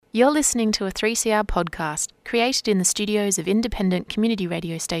You're listening to a 3CR podcast created in the studios of independent community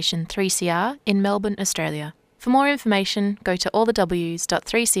radio station 3CR in Melbourne, Australia. For more information, go to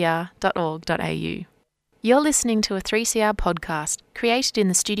allthews.3cr.org.au. You're listening to a 3CR podcast created in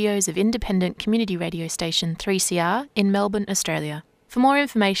the studios of independent community radio station 3CR in Melbourne, Australia. For more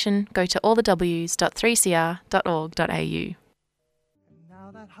information, go to allthews.3cr.org.au.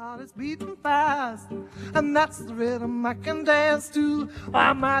 That heart is beating fast, and that's the rhythm I can dance to.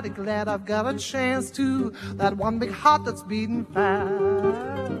 I'm mighty glad I've got a chance to. That one big heart that's beating fast.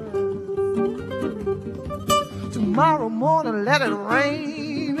 Tomorrow morning let it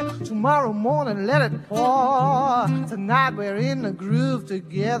rain, tomorrow morning let it pour. Tonight we're in the groove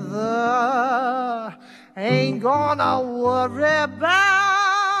together. Ain't gonna worry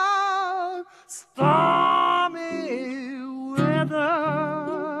about stormy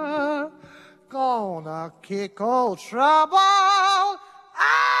weather. Gonna kick old trouble out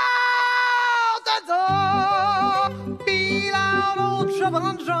the door. Beat out old trouble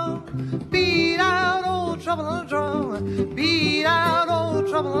on the drum. Beat out old trouble on the drum. Beat out old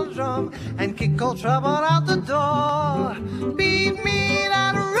trouble on the drum. And kick old trouble out the door. Beat me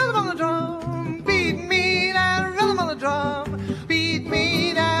that rhythm on the drum. Beat me that rhythm on the drum. Beat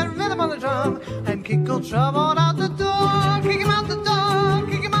me that rhythm on the drum. And kick old trouble out the door. Kick him out the door.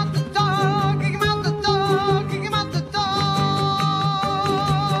 Kick him out the door. Kick him out the door. Kick him out the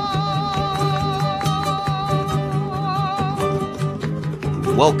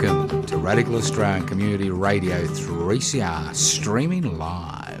door. Welcome to Radical Australian Community Radio 3CR, streaming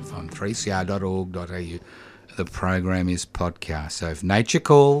live on 3cr.org.au. The program is podcast, so if nature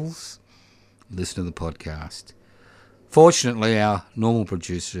calls, listen to the podcast. Fortunately, our normal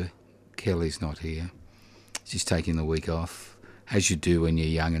producer, Kelly's not here. She's taking the week off, as you do when you're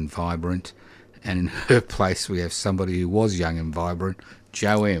young and vibrant. And in her place, we have somebody who was young and vibrant,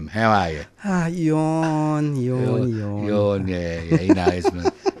 Joe M. How are you? Yawn. Yawn, yeah, he knows me.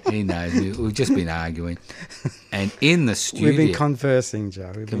 He knows me. We've just been arguing. And in the studio... We've been conversing,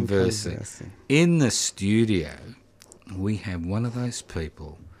 Joe. Conversing. In the studio, we have one of those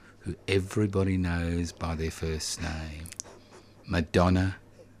people who everybody knows by their first name. Madonna,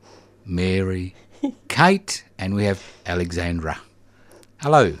 Mary, Kate, and we have Alexandra.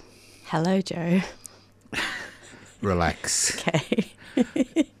 Hello. Hello, Joe. Relax. Okay.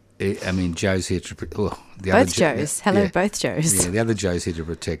 I mean, Joe's here to... Both Joes. Hello, both Joes. Yeah, the other Joe's here to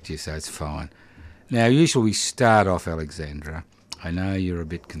protect you, so it's fine. Now, usually we start off, Alexandra. I know you're a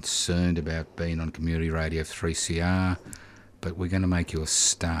bit concerned about being on Community Radio 3CR, but we're going to make you a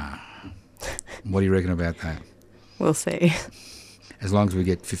star. What do you reckon about that? We'll see. As long as we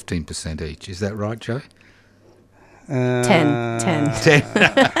get 15% each. Is that right, Joe? 10.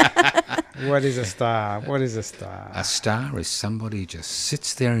 What is a star? A star is somebody who just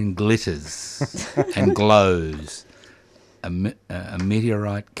sits there and glitters and glows. A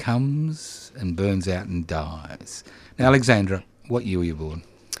meteorite comes and burns out and dies. Now, Alexandra, what year were you born?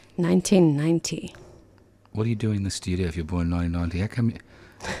 1990. What do you do in the studio if you're born in 1990? How come you...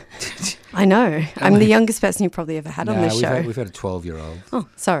 I know. I'm the youngest person you probably ever had on this show. We've had a 12-year-old. Oh,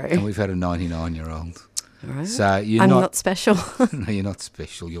 sorry. And we've had a 99-year-old. All right. So I'm not special. No, you're not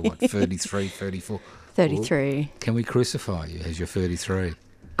special. You're what, 33, 34? 33. Well, can we crucify you as you're 33?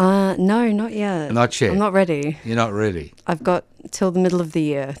 No, not yet. Not yet? I'm not ready. You're not ready? I've got till the middle of the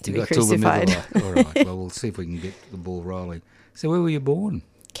year to be crucified. All right. Well, we'll see if we can get the ball rolling. So where were you born?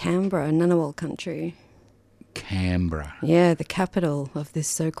 Canberra, Ngunnawal country. Canberra. Yeah, the capital of this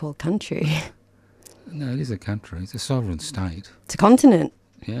so-called country. No, it is a country. It's a sovereign state. It's a continent.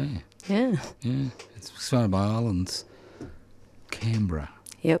 Yeah. Yeah. Yeah. It's surrounded by islands. Canberra.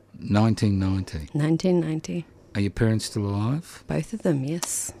 Yep. 1990. 1990. Are your parents still alive? Both of them,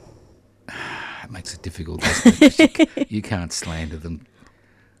 yes. That makes it difficult, doesn't it? You can't slander them.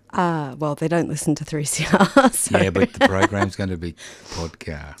 Well, they don't listen to 3CR. So. Yeah, but the program's going to be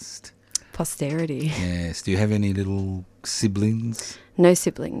podcast. Posterity. Yes. Do you have any little siblings? No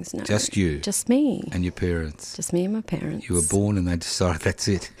siblings, no. Just you? Just me. And your parents? Just me and my parents. You were born and they decided that's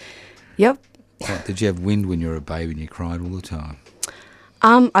it? Yep. Did you have wind when you were a baby and you cried all the time?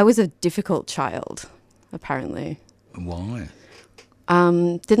 I was a difficult child, apparently. Why?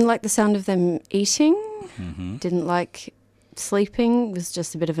 Didn't like the sound of them eating. Mm-hmm. Didn't like sleeping. It was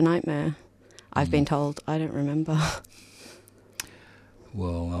just a bit of a nightmare. I've been told. I don't remember.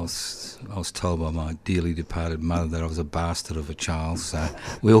 Well, I was told by my dearly departed mother that I was a bastard of a child, so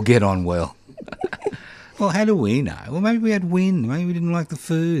we'll get on well. Well, how do we know? Well, maybe we had wind. Maybe we didn't like the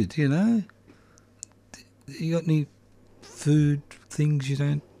food, you know? You got any food things you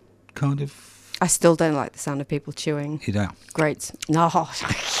don't kind of I still don't like the sound of people chewing. You don't? Great. No,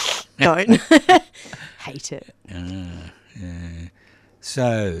 don't. Hate it. Yeah.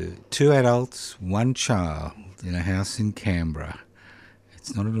 So, 2 adults, 1 child in a house in Canberra.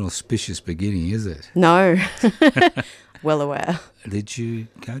 It's not an auspicious beginning, is it? No. Well aware. Did you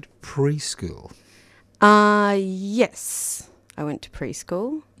go to preschool? Yes. I went to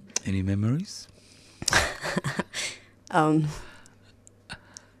preschool. Any memories?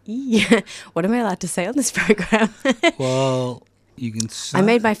 Yeah. What am I allowed to say on this program? Well, you can say... I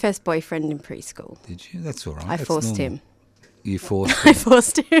made my first boyfriend in preschool. Did you? That's all right. I That's forced normal. him. You forced I him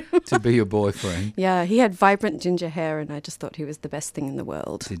forced him. to be your boyfriend. Yeah, he had vibrant ginger hair and I just thought he was the best thing in the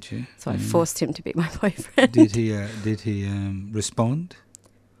world. Did you? So I forced him to be my boyfriend. Did he respond?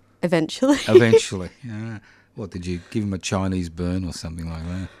 Eventually. Eventually. Yeah. What, did you give him a Chinese burn or something like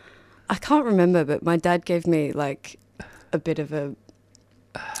that? I can't remember, but my dad gave me like a bit of a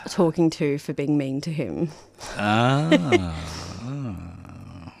talking to for being mean to him.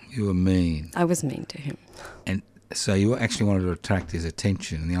 You were mean. I was mean to him. And so you actually wanted to attract his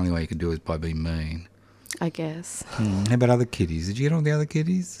attention, and the only way you could do it is by being mean. I guess. How about other kiddies? Did you get on with the other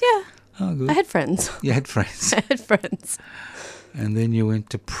kiddies? Yeah. Oh, good. I had friends. You had friends. I had friends. And then you went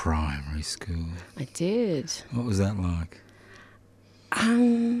to primary school. I did. What was that like?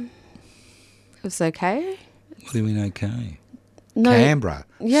 It was okay. What do you mean okay? No, Canberra,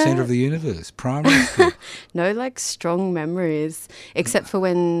 yeah. centre of the universe, primary school. no, like strong memories, except for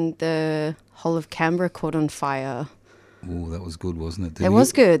when the whole of Canberra caught on fire. Oh, that was good, wasn't it? It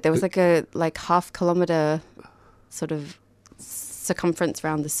was good. There was like a half-kilometre sort of circumference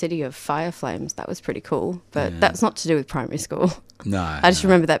around the city of fire flames. That was pretty cool. But that's not to do with primary school. No. I just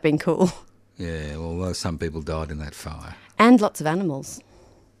remember that being cool. Yeah, well, some people died in that fire. And lots of animals.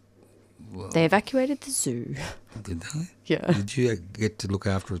 Well, They evacuated the zoo. did they? Yeah. Did you get to look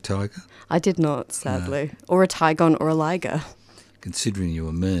after a tiger? I did not, sadly. Or a tigon or a liger. Considering you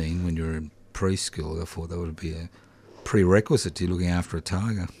were mean when you were in preschool, I thought that would be a prerequisite to you looking after a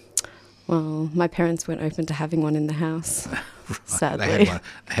tiger. Well, my parents weren't open to having one in the house, sadly. They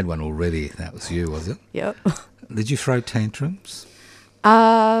had one already. That was you, was it? Yep. Did you throw tantrums?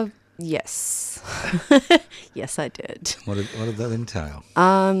 Yes. Yes, I did. What did that entail?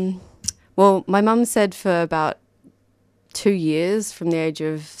 Well, my mum said for about 2 years, from the age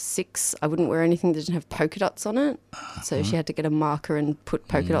of 6, I wouldn't wear anything that didn't have polka dots on it. So she had to get a marker and put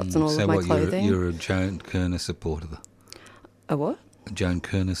polka dots on all of my clothing. You're a Joan Kerner supporter? A what? A Joan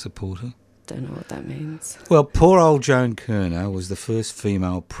Kerner supporter? Don't know what that means. Well, poor old Joan Kerner was the first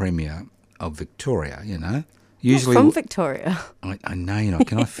female premier of Victoria, you know. Usually From Victoria. I know you're not.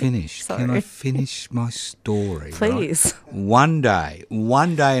 Can I finish? Sorry. Can I finish my story? Please. Right? One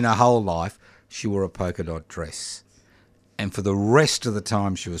day in her whole life, she wore a polka dot dress. And for the rest of the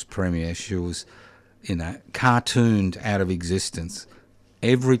time she was premier, she was, cartooned out of existence.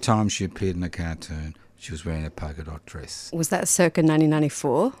 Every time she appeared in a cartoon, she was wearing a polka dot dress. Was that circa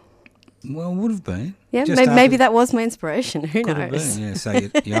 1994? Well, it would have been. Yeah, Just maybe after- that was my inspiration. Who Could have knows? been, yeah. So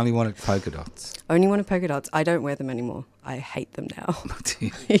you only wanted polka dots. Only wanted polka dots. I don't wear them anymore. I hate them now.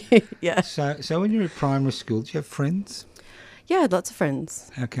 Yeah. So when you were at primary school, did you have friends? Yeah, I had lots of friends.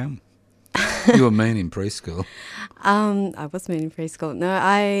 How come? You were mean in preschool. I was mean in preschool. No,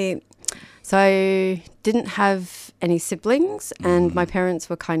 I didn't have any siblings, and my parents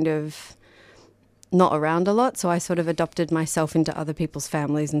were kind of not around a lot, so I sort of adopted myself into other people's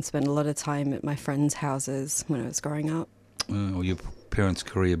families and spent a lot of time at my friends' houses when I was growing up. Or your parents'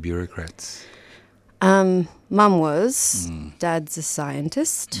 career bureaucrats? Mum was. Dad's a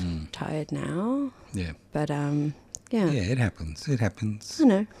scientist. Tired now. Yeah. But, yeah. Yeah, it happens. It happens. I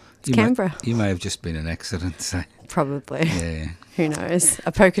know. It's You Canberra. you may have just been an accident, so... Probably. Yeah. Who knows?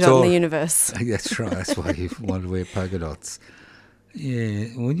 A polka dot So- in the universe. That's right. That's why you wanted to wear polka dots. Yeah.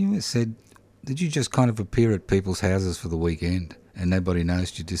 When you said... Did you just kind of appear at people's houses for the weekend and nobody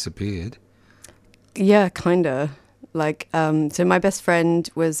noticed you disappeared? Yeah, kind of. Like, so my best friend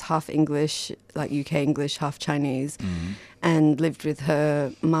was half English, like UK English, half Chinese, and lived with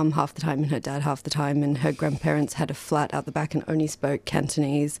her mum half the time and her dad half the time, and her grandparents had a flat out the back and only spoke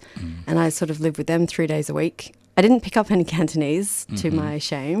Cantonese, and I sort of lived with them 3 days a week. I didn't pick up any Cantonese, to my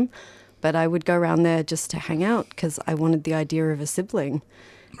shame, but I would go around there just to hang out because I wanted the idea of a sibling.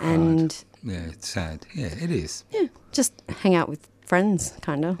 And Yeah, it's sad. Yeah, it is. yeah, just hang out with friends,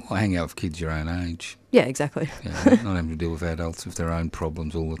 kind of. Well, hang out with kids your own age. Yeah, exactly. Yeah, not having to deal with adults with their own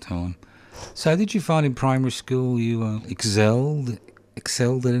problems all the time. So did you find in primary school you excelled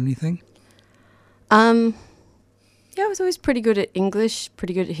at anything? Yeah, I was always pretty good at English,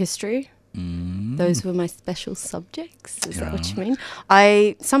 pretty good at history. Those were my special subjects. Is that what you mean?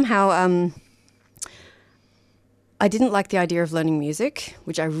 I somehow, I didn't like the idea of learning music,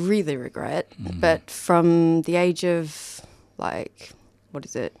 which I really regret. But from the age of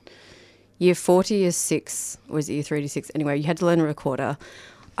year 4 to year 6, or was it year 3 to 6? Anyway, you had to learn a recorder.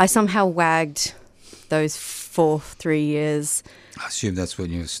 I somehow wagged those 3 years. I assume that's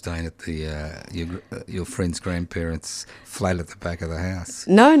when you were staying at the your friend's grandparents' flat at the back of the house.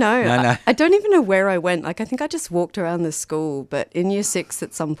 No. No. I don't even know where I went. I think I just walked around the school. But in year 6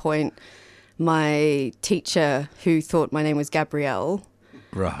 at some point, my teacher, who thought my name was Gabrielle,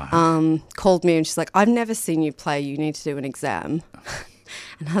 Right. called me and she's like, I've never seen you play. You need to do an exam.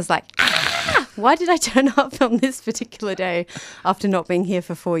 And I was like, why did I turn up on this particular day after not being here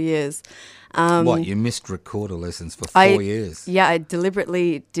for 4 years? What, you missed recorder lessons for 4 years? Yeah, I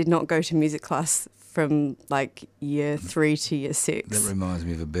deliberately did not go to music class from like year 3 to year 6. That reminds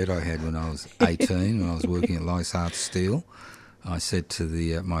me of a bet I had when I was 18, when I was working at Lysart Steel. I said to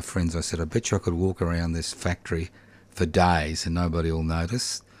my friends, I said, I bet you I could walk around this factory for days and nobody will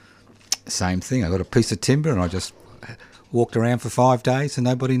notice. Same thing. I got a piece of timber and I just walked around for 5 days and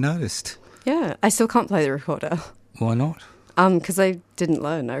nobody noticed. Yeah, I still can't play the recorder. Why not? Because I didn't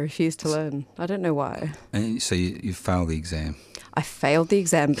learn. I refused to learn. I don't know why. And so you failed the exam. I failed the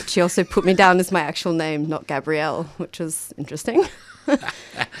exam, but she also put me down as my actual name, not Gabrielle, which was interesting.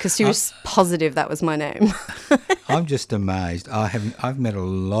 Because she was positive that was my name. I'm just amazed. I've met a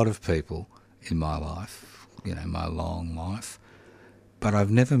lot of people in my life, my long life, but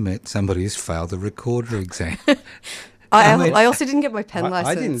I've never met somebody who's failed the recorder exam. I also didn't get my pen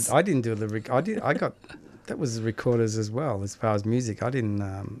license. I didn't do the I got that was recorders as well as far as music. I didn't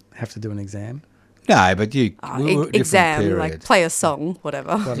have to do an exam. No, but we were a different exam, period. like play a song, whatever.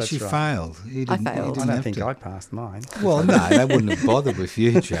 Well, But that's you right. failed. You I didn't, failed. You I didn't don't have think to. I passed mine. Well, no, they wouldn't have bothered with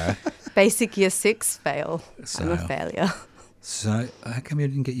you, Joe. Basic year 6 fail. I'm a So- failure. So how come you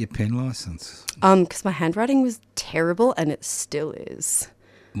didn't get your pen licence? Because my handwriting was terrible, and it still is.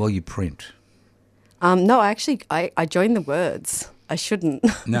 Well, you print. No, I joined the words. I shouldn't.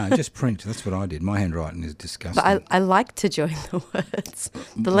 No, just print. That's what I did. My handwriting is disgusting. But I like to join the words.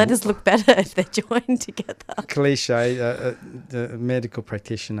 The letters look better if they're joined together. Cliche, the medical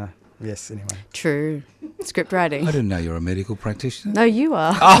practitioner. Yes, anyway. True. Script writing. I didn't know you were a medical practitioner. No, you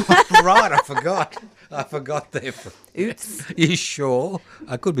are. Oh, right, I forgot. I forgot there. Oops. You sure?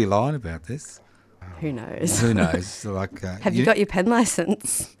 I could be lying about this. Who knows? Who knows? Like, Have you got your pen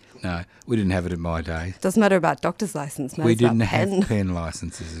license? No, we didn't have it in my day. Doesn't matter about doctor's license. We Matters about didn't pen. have pen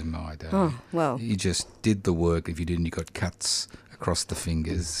licenses in my day. Oh, well. You just did the work. If you didn't, you got cuts across the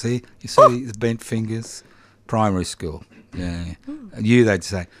fingers. See the bent fingers? Primary school. Yeah. And they'd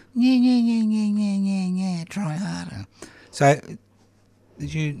say, yeah, try harder. So,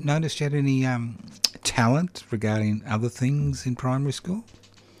 did you notice you had any talent regarding other things in primary school?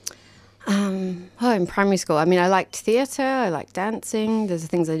 In primary school, I mean, I liked theatre, I liked dancing. There's the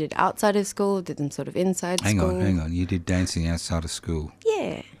things I did outside of school, did them sort of inside Hang school. on. You did dancing outside of school.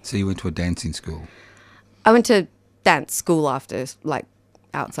 Yeah. So you went to a dancing school. I went to dance school after, like,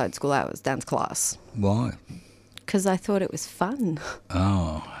 outside school hours, dance class. Why? Because I thought it was fun.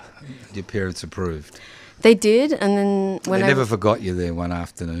 Oh, your parents approved. They did, and then when They never forgot you there one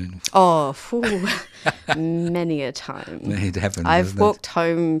afternoon. Many a time. It happens. I've doesn't it? walked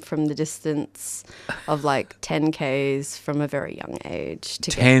home from the distance of like 10 Ks from a very young age.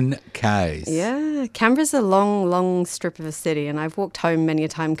 10 Ks. Yeah, Canberra's a long strip of a city, and I've walked home many a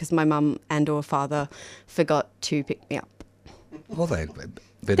time because my mum and or father forgot to pick me up. Well, they're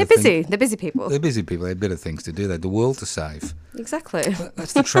They're busy. They're busy people. They're busy people. They have better things to do. They have the world to save. Exactly.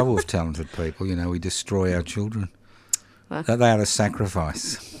 That's the trouble with talented people. We destroy our children. Well. They are a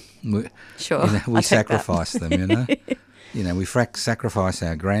sacrifice. Sure, We I'll take that. sacrifice them, we sacrifice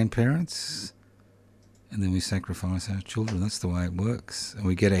our grandparents and then we sacrifice our children. That's the way it works. And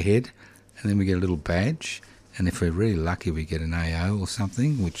we get ahead and then we get a little badge. And if we're really lucky, we get an AO or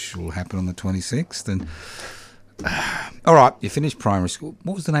something, which will happen on the 26th. And all right, you finished primary school.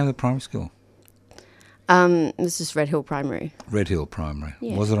 What was the name of the primary school? This is Red Hill Primary. Red Hill Primary.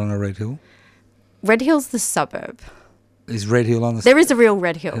 Yeah. Was it on a Red Hill? Red Hill's the suburb. Is Red Hill on the... There is a real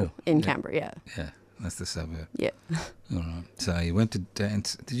Red Hill Hill, in yeah. Canberra, yeah. Yeah, that's the suburb. Yeah. All right. So you went to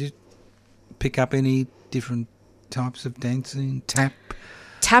dance. Did you pick up any different types of dancing? Tap?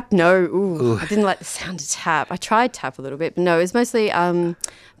 Tap, no. Ooh, Ooh. I didn't like the sound of tap. I tried tap a little bit, but no, it was mostly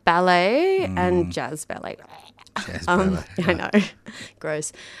ballet and jazz ballet. Jazz ballet. I know.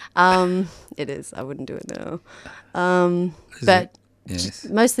 Gross. It is. I wouldn't do it now. Is But it? Yes.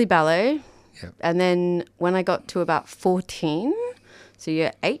 mostly ballet. Yep. And then when I got to about 14, so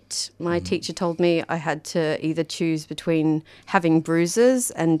year 8, my teacher told me I had to either choose between having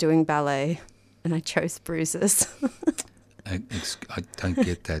bruises and doing ballet. and I chose bruises. I don't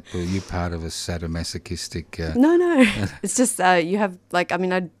get that. Were you part of a sadomasochistic... No. It's just you have like, I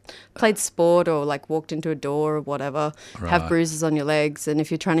mean, I played sport or like walked into a door or whatever, have Right. bruises on your legs. And if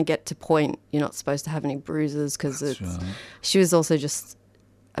you're trying to get to point, you're not supposed to have any bruises because it's... right. She was also just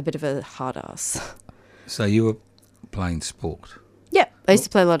a bit of a hard ass. So you were playing sport, Yeah, I used to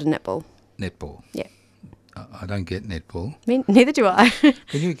play a lot of netball. netball. Yeah. I don't get netball. Neither do I.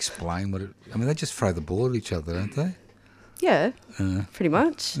 Can you explain what it... I mean, they just throw the ball at each other, don't they? Yeah, pretty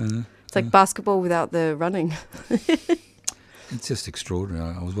much. It's like basketball without the running. It's just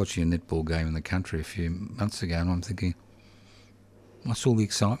extraordinary. I was watching a netball game in the country a few months ago, and I'm thinking, what's all the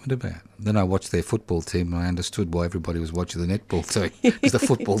excitement about? Then I watched their football team, and I understood why everybody was watching the netball team, because the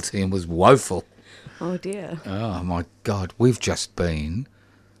football team was woeful. Oh dear. Oh, my God. We've just been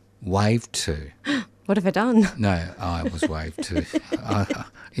waved to. What have I done? No, I was waved to.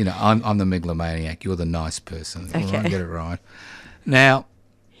 I'm the megalomaniac. You're the nice person. Okay. All right, get it right. Now,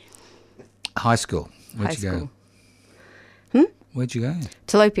 high school. Where'd you High go? Where'd you go?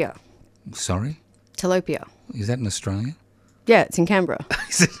 Tilapia. Sorry? Tilapia. Is that in Australia? Yeah, it's in Canberra.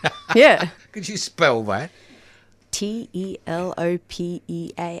 Yeah. Could you spell that? Telopea.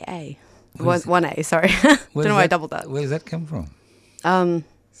 Where's One A, sorry. Don't know why I doubled that. Where does that come from?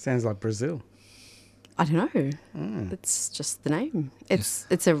 Sounds like Brazil. I don't know. It's just the name.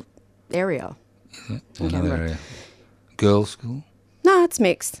 It's a area. Is it? In Another Canberra. area. Girls' school? No, it's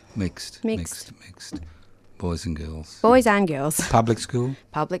mixed. Mixed. Mixed. Boys and girls. Boys and girls. Public school?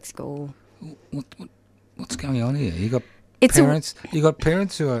 Public school. What's going on here? You got It's parents. You got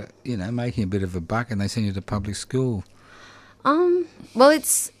parents who are, making a bit of a buck, and they send you to public school. Well,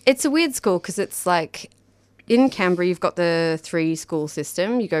 it's a weird school because it's like in Canberra you've got the 3-school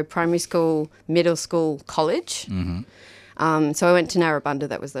system. You go primary school, middle school, college. Mm-hmm. So I went to Narrabundah.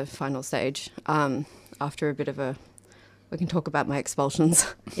 That was the final stage. After a bit of a, we can talk about my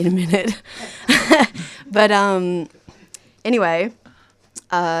expulsions in a minute. But anyway,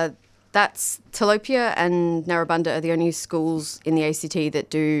 that's Tilapia and Narrabundah are the only schools in the ACT that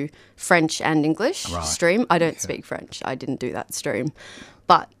do French and English stream. I don't speak French. I didn't do that stream.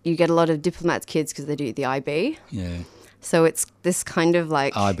 But you get a lot of diplomats kids because they do the IB. Yeah. So it's this kind of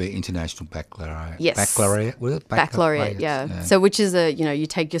like... IB, International Baccalaureate. Yes. Baccalaureate, was it? Baccalaureate, yeah. So which is you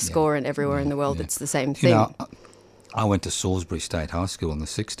take your score and everywhere in the world it's the same thing. I went to Salisbury State High School in the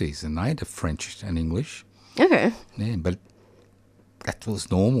 60s, and they had French and English. Okay. Yeah, but that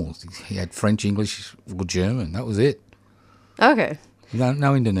was normal. He had French, English, or German. That was it. Okay.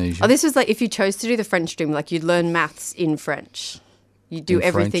 No Indonesian. Oh, this was like if you chose to do the French stream, like you'd learn maths in French. You do In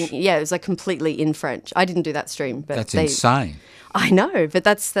everything. French? Yeah, it was like completely in French. I didn't do that stream, but That's insane. I know, but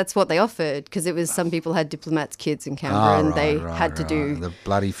that's what they offered because it was some people had diplomats kids in Canberra and they had to do. The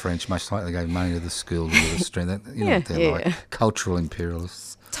bloody French, much like they gave money to the school to do the stream. They're like yeah. cultural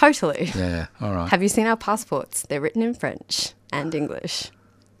imperialists. Totally. Yeah, all right. Have you seen our passports? They're written in French and English.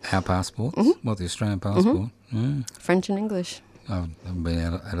 Our passports? Mm-hmm. What, the Australian passport? Yeah. French and English. I haven't been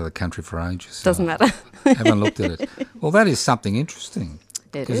out of the country for ages. So Doesn't matter. I haven't looked at it. Well, that is something interesting.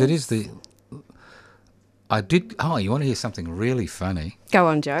 Because it is the... Oh, you want to hear something really funny? Go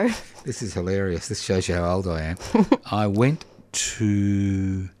on, Joe. This is hilarious. This shows you how old I am. I went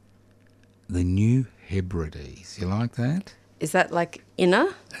to the New Hebrides. You like that? Is that like inner?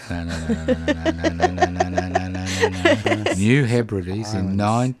 No. New Hebrides in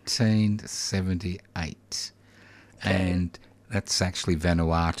 1978. And that's actually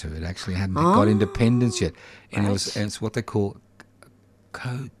Vanuatu. It actually hadn't got independence yet. And it's what they call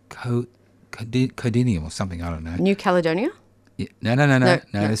Codinium or something, I don't know. New Caledonia? Yeah. No,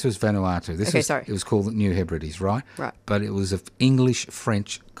 this was Vanuatu. Sorry. It was called the New Hebrides, right? Right. But it was an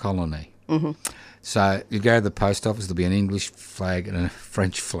English-French colony. Mm-hmm. So you go to the post office, there'll be an English flag and a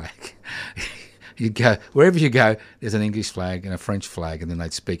French flag. You go wherever you go, there's an English flag and a French flag, and then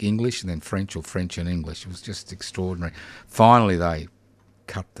they'd speak English and then French or French and English. It was just extraordinary. Finally, they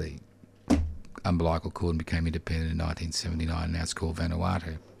cut the umbilical cord and became independent in 1979. Now it's called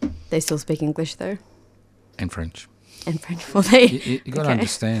Vanuatu. They still speak English though. And French. And French. Well, they. You got to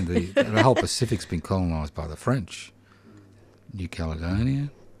understand the whole Pacific's been colonised by the French. New Caledonia.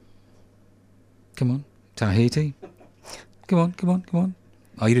 Come on, Tahiti. Come on.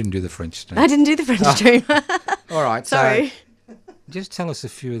 Oh, you didn't do the French stream. I didn't do the French stream. All right, Sorry. So just tell us a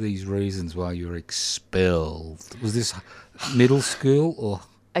few of these reasons why you were expelled. Was this middle school or?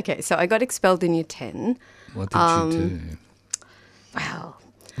 Okay, so I got expelled in year 10. What did you do? Wow.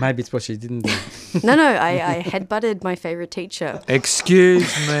 Maybe it's what she didn't do. No, I headbutted my favourite teacher.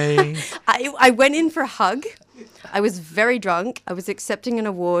 Excuse me. I went in for a hug. I was very drunk. I was accepting an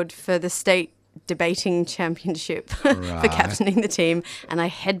award for the state debating championship Right. for captaining the team, and I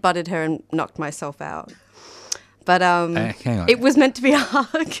headbutted her and knocked myself out. But hang on. it was meant to be a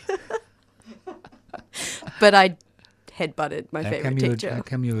hug. But I headbutted my favourite teacher. How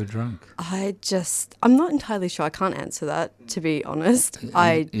come you were drunk? I'm not entirely sure. I can't answer that, to be honest.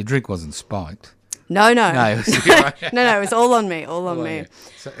 Your drink wasn't spiked. No. No, No, it was all on me, all on me.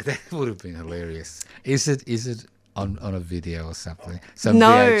 So that would have been hilarious. Is it on a video or something?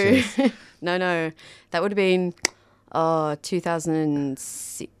 No. VHS? No. That would have been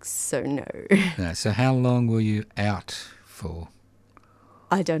 2006, so no. No. So how long were you out for?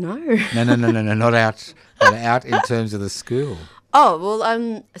 I don't know. No, not out. But out in terms of the school. Oh,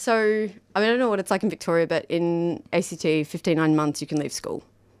 well, so, I don't know what it's like in Victoria, but in ACT, 59 months you can leave school.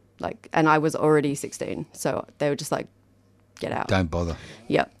 And I was already 16, so they were just like, get out. Don't bother.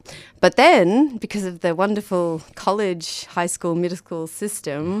 Yep. But then, because of the wonderful college, high school, middle school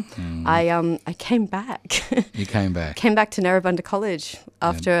system, I came back. You came back. Came back to Narrabundah College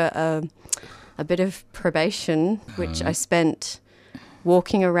after a bit of probation, which I spent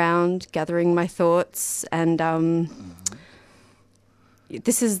walking around, gathering my thoughts, and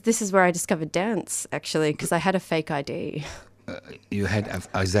this is where I discovered dance, actually, because I had a fake ID. You had.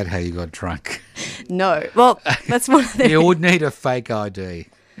 Is that how you got drunk? No. Well, that's one of the... You would need a fake ID.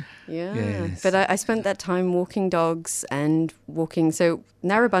 Yeah. Yes. But I spent that time walking dogs and walking... So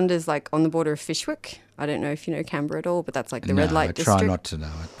Narrabundah is on the border of Fishwick. I don't know if you know Canberra at all, but that's the red light district. I try not to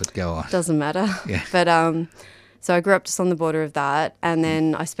know it, but go on. Doesn't matter. Yeah. But so I grew up just on the border of that, and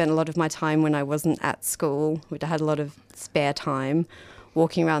then I spent a lot of my time when I wasn't at school, which I had a lot of spare time,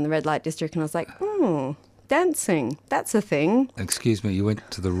 walking around the red light district, and I was like, dancing, that's a thing. Excuse me, you went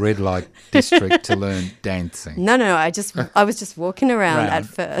to the red light district to learn dancing? No, I was just walking around at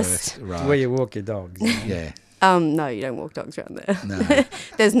first. Right. Where you walk your dogs. Yeah. No, you don't walk dogs around there. No.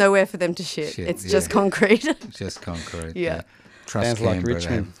 There's nowhere for them to shit. It's just concrete. Just concrete. Yeah. Trust Sounds like Canberra.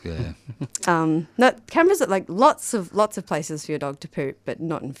 Richmond. No, Canberra's lots of places for your dog to poop, but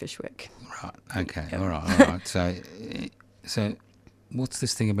not in Fishwick. Right. Okay. All right. So, what's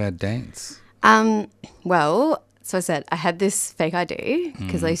this thing about dance? Well, so I said I had this fake ID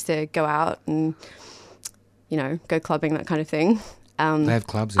because I used to go out and, go clubbing, that kind of thing. They have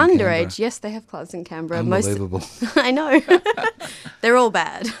clubs in underage, Canberra. Yes, they have clubs in Canberra. Unbelievable. I know. They're all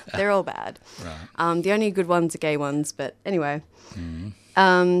bad. Right. The only good ones are gay ones, but anyway.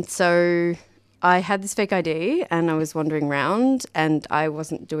 So I had this fake ID and I was wandering around and I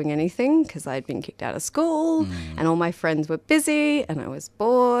wasn't doing anything because I'd been kicked out of school and all my friends were busy and I was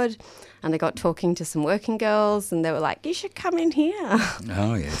bored, and I got talking to some working girls and they were like, you should come in here.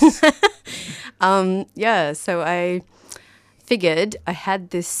 Oh, yes. So I figured I had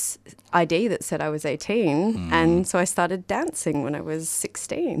this ID that said I was 18 and so I started dancing when I was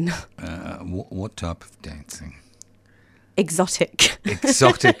 16. What type of dancing? Exotic.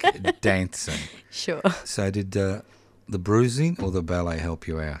 Exotic dancing. Sure. So did the bruising or the ballet help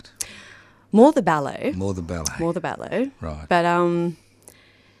you out? More the ballet. More the ballet. Right. But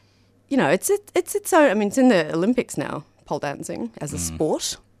it's its own. It's in the Olympics now, pole dancing as a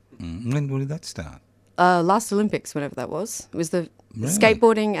sport. When did that start? Last Olympics, whenever that was. It was the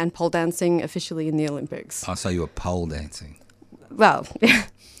skateboarding and pole dancing officially in the Olympics. Oh, so you were pole dancing. Well,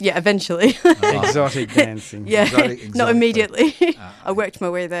 yeah, eventually. Exotic dancing. Yeah, Exotic not immediately. I worked my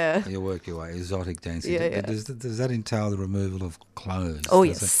way there. You work your way. Exotic dancing. Yeah. Does that entail the removal of clothes? Oh,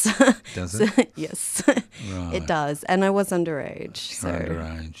 Does yes. it? Does it? Yes, Right. it does. And I was underage. So.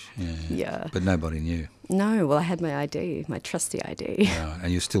 Underage, Yeah. But nobody knew. No, well, I had my ID, my trusty ID. Right.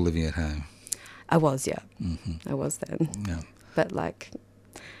 And you're still living at home? I was, yeah. Mm-hmm. I was then. Yeah. But,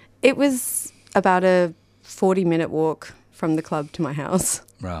 it was about a 40-minute walk from the club to my house.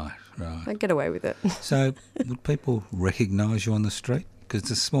 Right. I'd get away with it. So would people recognise you on the street? Because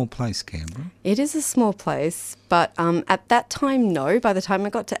it's a small place, Canberra. It is a small place, but at that time, no. By the time I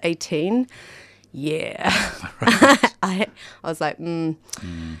got to 18, yeah. I was like,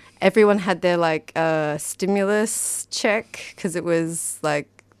 Everyone had their, stimulus check because it was, the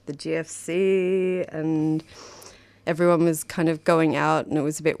GFC and everyone was kind of going out and it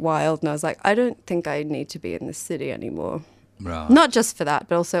was a bit wild. And I was like, I don't think I need to be in the city anymore. Right. Not just for that,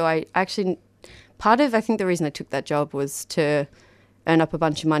 but also I think the reason I took that job was to earn up a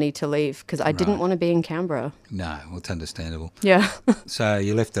bunch of money to leave because I didn't want to be in Canberra. No, well, it's understandable. Yeah. So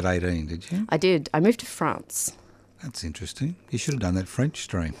you left at 18, did you? I did. I moved to France. That's interesting. You should have done that French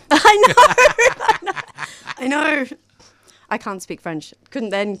stream. I know. I can't speak French. Couldn't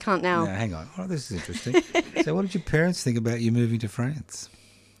then, can't now. No, hang on. Oh, this is interesting. So what did your parents think about you moving to France?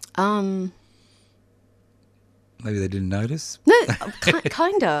 Maybe they didn't notice? No,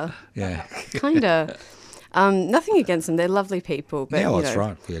 Kinda. Yeah. Kinda. Nothing against them. They're lovely people. But, Yeah, well, you that's know,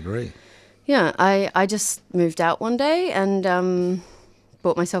 right. We agree. Yeah, I just moved out one day and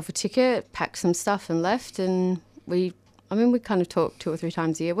bought myself a ticket, packed some stuff and left. And we kind of talk 2 or 3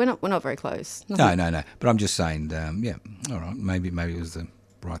 times a year. We're not very close. No. But I'm just saying, yeah, all right, maybe it was the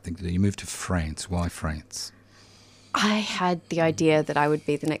right thing to do. You moved to France. Why France? I had the idea that I would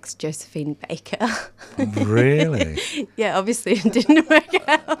be the next Josephine Baker. Really? Yeah, obviously it didn't work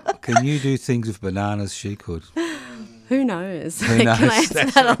out. Can you do things with bananas she could? Who knows? Who knows? Can I answer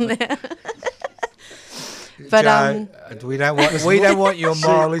that on there? But Joe, we don't want your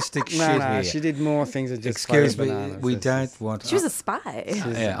moralistic shit No, here. she did more things than just Excuse play me, with bananas. we It's don't just- want. she was a spy.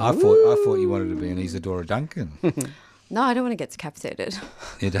 Yeah, I thought you wanted to be an Isadora Duncan. No, I don't want to get decapitated.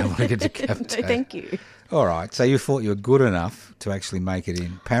 You don't want to get No, decapitated. thank you. All right, so you thought you were good enough to actually make it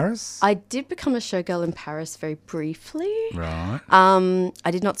in Paris, I did become a showgirl in Paris very briefly. right?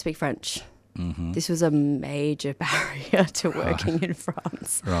 I did not speak French. Mm-hmm. This was a major barrier to working in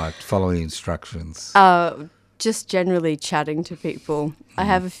France. Right, follow the instructions. Just generally chatting to people. I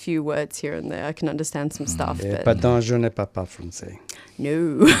have a few words here and there. I can understand some stuff, Yeah, but pardon, je ne parle pas français.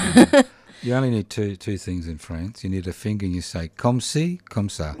 no. You only need two things in France. You need a finger and you say comme ci, comme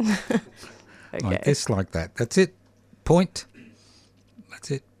ça. Okay. Like this, like that. That's it. Point. That's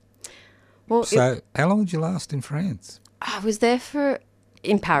it. Well, So, how long did you last in France? I was there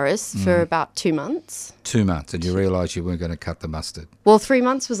in Paris for about 2 months. 2 months, and you realised you weren't going to cut the mustard. Well, 3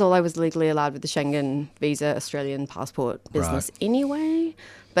 months was all I was legally allowed with the Schengen visa, Australian passport business anyway.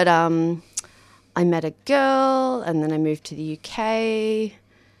 But I met a girl and then I moved to the UK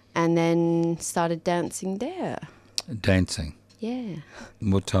and then started dancing there. Dancing. Yeah.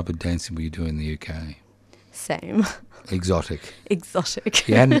 What type of dancing were you doing in the UK? Same. Exotic. Exotic.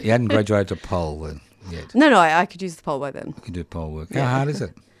 You hadn't graduated to pole then yet. No, I could use the pole by then. You can do pole work. How hard is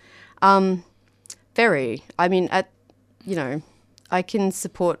it? Very. I mean, I can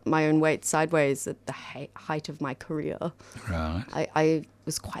support my own weight sideways at the height of my career. Right. I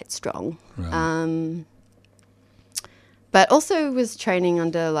was quite strong. Right. But also was training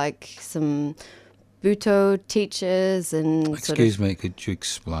under like some Buto teachers and Excuse me, could you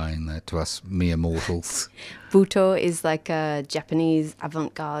explain that to us mere mortals? Buto is like a Japanese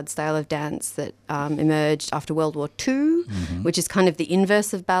avant-garde style of dance that emerged after World War II, which is kind of the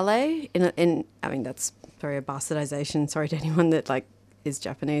inverse of ballet. I mean, that's sorry, a bastardization. Sorry to anyone that like is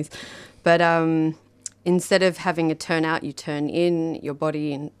Japanese, but instead of having a turn out, you turn in. Your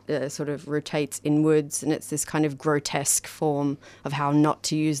body sort of rotates inwards, and it's this kind of grotesque form of how not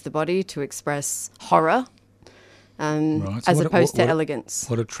to use the body to express horror, Right. So as what- opposed what- to elegance.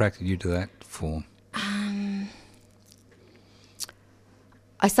 What attracted you to that form?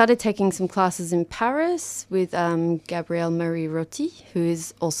 I started taking some classes in Paris with Gabrielle Marie Roti, who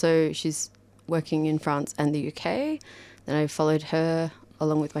is also, she's working in France and the UK. Then I followed her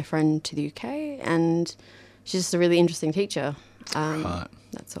along with my friend to the UK, and she's just a really interesting teacher. Right.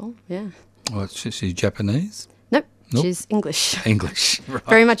 That's all, yeah. Well, she's Japanese? Nope, Nope. she's English. English. Right.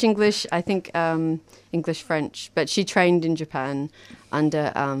 Very much English, I think English, French, but she trained in Japan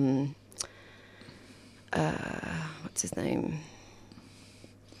under, what's his name?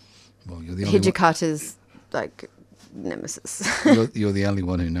 Well, you're the only one. Hijikata's, like, nemesis. You're the only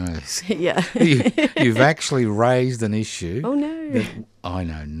one who knows. Yeah. You've actually raised an issue Oh, no. that I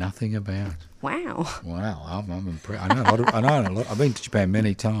know nothing about. Wow. Wow, I'm impressed. I know a lot. I've been to Japan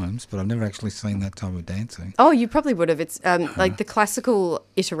many times, but I've never actually seen that type of dancing. Oh, you probably would have. It's like the classical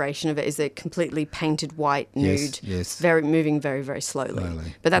iteration of it is a completely painted white nude, yes. moving very, very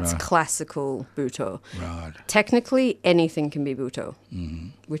slowly. But that's classical Buto. Right. Technically, anything can be Buto,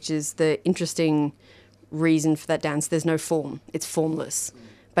 which is the interesting reason for that dance. There's no form. It's formless,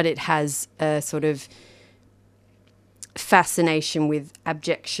 but it has a sort of fascination with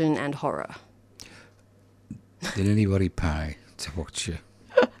abjection and horror. Did anybody pay to watch you?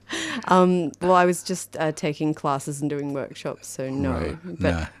 Well, I was just taking classes and doing workshops, so no. Right. But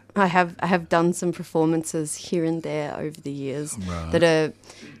No. I have done some performances here and there over the years Right. that are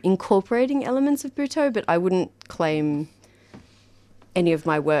incorporating elements of Buto, but I wouldn't claim any of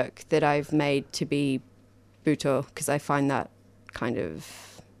my work that I've made to be Buto because I find that kind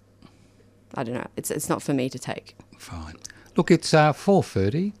of, I don't know, it's not for me to take. Fine. Look, it's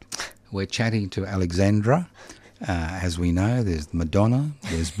 4:30. We're chatting to Alexandra. As we know, there's Madonna,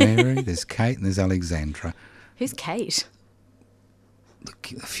 there's Mary, there's Kate, and there's Alexandra, Who's Kate?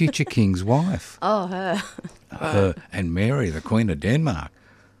 the future king's wife. Oh, her. Her and Mary, the Queen of Denmark.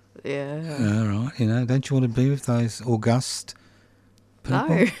 Yeah. All right, don't you want to be with those august people?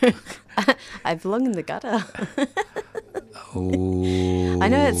 No. I belong in the gutter. Oh. I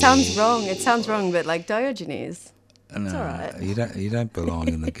know it sounds wrong. It sounds wrong, but like Diogenes. No, alright. you don't belong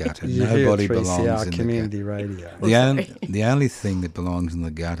in the gutter. You hear Nobody 3CR belongs in community radio. the only thing that belongs in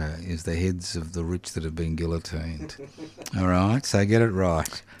the gutter is the heads of the rich that have been guillotined. All right, so get it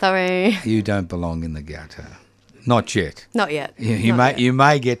right. Sorry. You don't belong in the gutter. Not yet. Not yet. You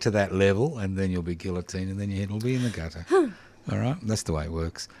may get to that level, and then you'll be guillotined, and then your head will be in the gutter. All right, that's the way it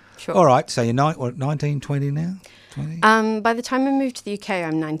works. Sure. All right, so you're 19, 20 now? 20? By the time I moved to the UK,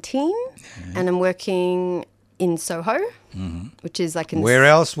 I'm 19, and I'm working in Soho, which is like in... Where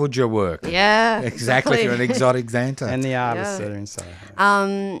else would you work? Yeah, Exactly, if you're an exotic Xanta. And the artists Yeah. that are in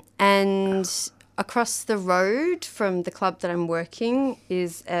Soho. And across the road from the club that I'm working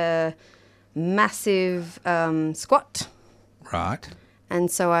is a massive squat. Right. And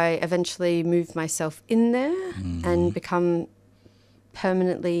so I eventually moved myself in there and become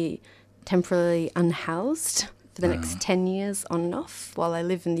temporarily unhoused for the next 10 years on and off while I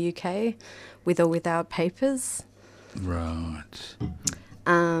live in the UK with or without papers. Right.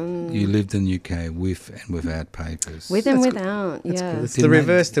 You lived in the UK with and without papers. With and That's without, yeah. It's Didn't the they-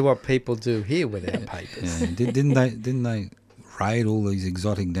 reverse to what people do here without papers. Yeah. Didn't they raid all these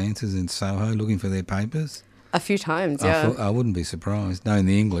exotic dancers in Soho looking for their papers? A few times, yeah. I wouldn't be surprised, knowing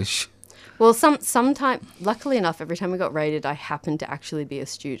the English. Well, sometime, luckily enough, every time we got raided, I happened to actually be a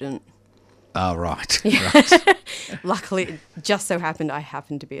student. Oh, right. Luckily, it just so happened I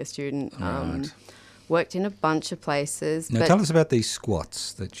happened to be a student. Right. Worked in a bunch of places. Now, but tell us about these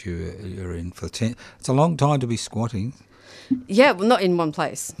squats that you're in for 10. It's a long time to be squatting. yeah, well, not in one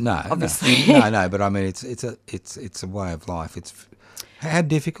place. No, Obviously. no, but I mean, it's a way of life. How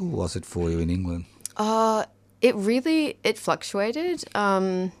difficult was it for you in England? It fluctuated.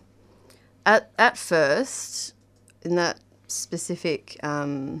 At first, in that specific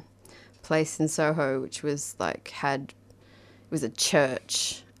place in Soho, which was it was a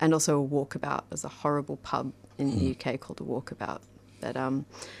church and also a walkabout. It was a horrible pub in the UK called a walkabout. But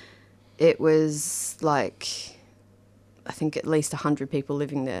it was like, I think at least 100 people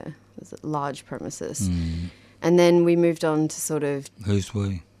living there. It was a large premises. And then we moved on to sort of Who's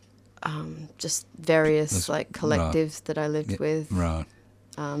we? just various Right. collectives that I lived with. Right.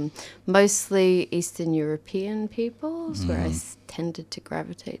 Mostly Eastern European people is where I tended to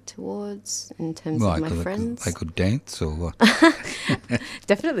gravitate towards in terms Right, of my 'cause friends. they could dance or what?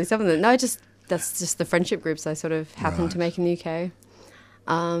 Definitely some of them. No, that's just the friendship groups I sort of happened to Right. make in the UK.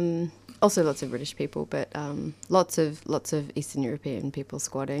 Also lots of British people, but lots of Eastern European people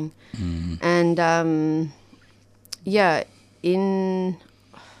squatting. And in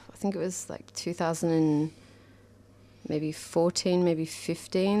I think it was like 2014, maybe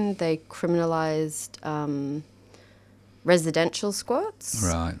 15, they criminalised residential squats.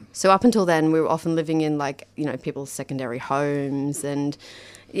 Right. So up until then, we were often living in people's secondary homes, and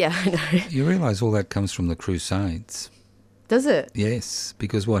I know. You realise all that comes from the Crusades. Does it? Yes,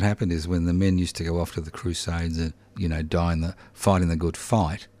 because what happened is when the men used to go off to the Crusades and, fighting the good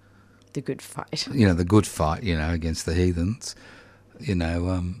fight, The good fight. the good fight, against the heathens, they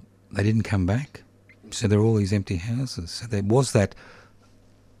didn't come back. So there were all these empty houses. So there was that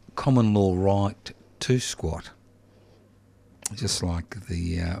common law right to squat. Just like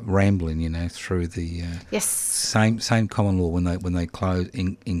the rambling, through the Yes. same common law when they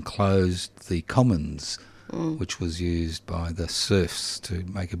enclosed the commons, which was used by the serfs to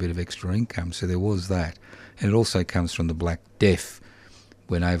make a bit of extra income. So there was that, and it also comes from the Black Death,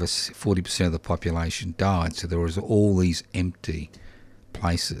 when over 40% of the population died. So there was all these empty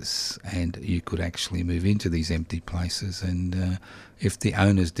places, and you could actually move into these empty places, and if the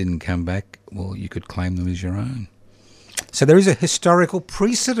owners didn't come back, well, you could claim them as your own. So there is a historical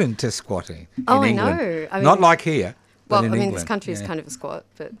precedent to squatting in England. I know. I mean, not like here. Well, but in this England. country is Yeah. kind of a squat,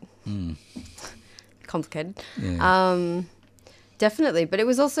 but complicated. Yeah. Definitely. But it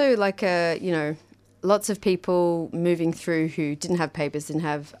was also like lots of people moving through who didn't have papers, didn't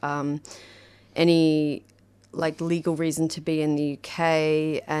have any legal reason to be in the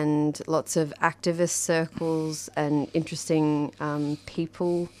UK, and lots of activist circles and interesting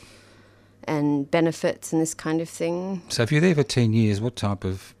people and benefits and this kind of thing. So if you're there for 10 years, what type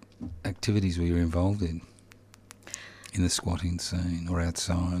of activities were you involved in the squatting scene or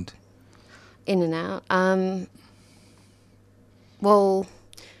outside? In and out. Well,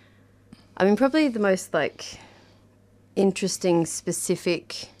 I mean, probably the most interesting,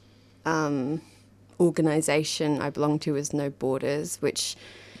 specific organisation I belong to is No Borders, which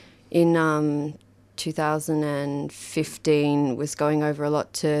in 2015 was going over a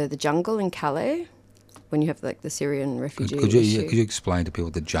lot to the jungle in Calais. when you have like the Syrian refugee Could issue. you explain to people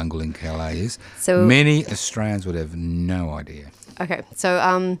what the jungle in Calais is? So- many Australians would have no idea. Okay,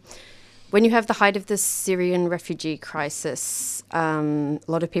 so when you have the height of the Syrian refugee crisis, a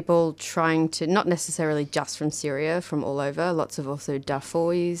lot of people trying to, not necessarily just from Syria, from all over, lots of also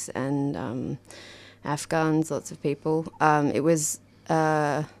Darfuris and Afghans, lots of people. It was,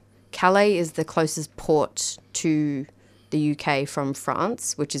 Calais is the closest port to the UK from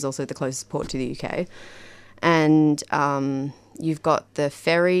France, which is also the closest port to the UK. And you've got the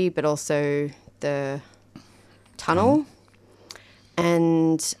ferry, but also the tunnel.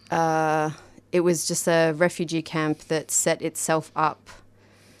 And it was just a refugee camp that set itself up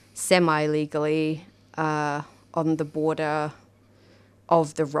semi-legally on the border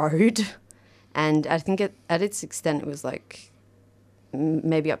of the road. And I think at its extent, it was like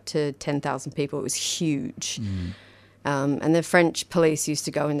maybe up to 10,000 people. It was huge. And the French police used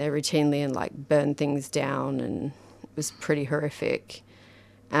to go in there routinely and like burn things down, and it was pretty horrific.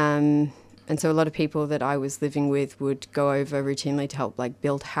 And so a lot of people that I was living with would go over routinely to help like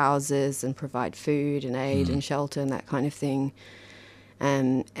build houses and provide food and aid and shelter and that kind of thing.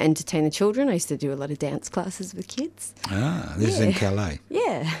 Entertain the children. I used to do a lot of dance classes with kids. This is in Calais.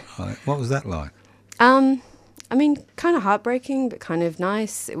 Yeah. Right. What was that like? I mean, kind of heartbreaking, but kind of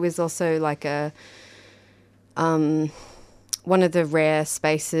nice. It was also like one of the rare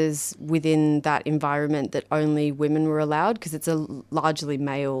spaces within that environment that only women were allowed, because it's a largely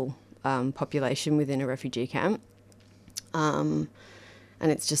male population within a refugee camp. And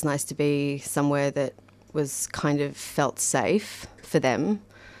it's just nice to be somewhere that was kind of felt safe for them,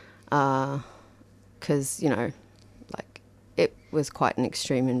 because, you know, like it was quite an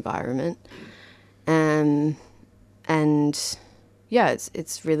extreme environment. And yeah,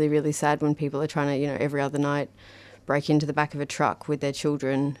 it's really, really sad when people are trying to, you know, every other night break into the back of a truck with their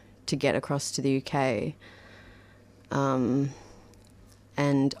children to get across to the UK.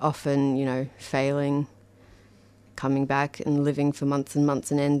 And often, you know, failing, coming back and living for months and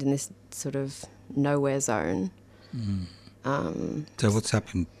months on end in this sort of nowhere zone. So what's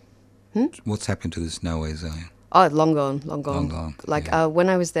happened? What's happened to this nowhere zone? Oh, long gone. Long gone, Like yeah. when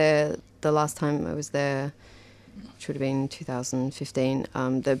I was there, the last time I was there, which would have been 2015,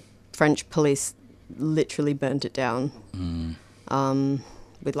 the French police literally burnt it down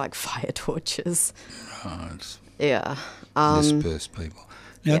with like fire torches. Right. Yeah. Disperse people.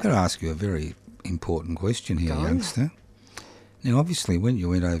 Now, I've got to ask you a very important question here, Go on. youngster. Now, obviously, when you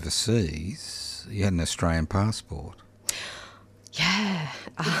went overseas, you had an Australian passport. Yeah.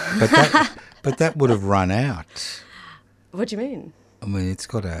 But that would have run out. What do you mean? I mean, it's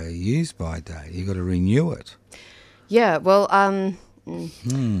got a use-by date. You've got to renew it. Yeah, well,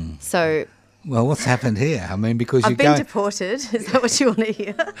 so Well, what's happened here? I mean, because I've you're been going... deported. Is that what you want to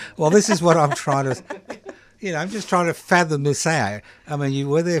hear? Well, this is what I'm trying to... You know, I'm just trying to fathom this out. I mean, you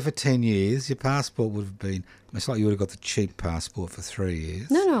were there for 10 years. Your passport would have been... It's like you would have got the cheap passport for 3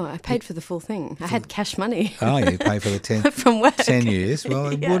 years. No, I paid for the full thing. I had cash money. Oh, you paid for the 10, From work. 10 years. Well,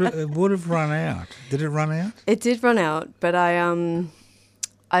 it would have run out. Did it run out? It did run out, but I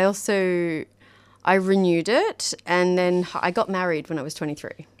renewed it, and then I got married when I was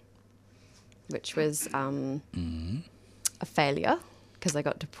 23, which was a failure because I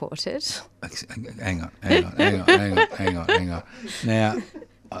got deported. Hang on. Now,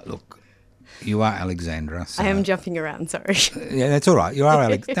 look, you are Alexandra. So, I am jumping around, sorry. yeah, that's all right. You are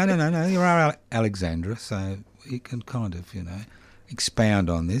No. You are Alexandra, so you can kind of, you know, expound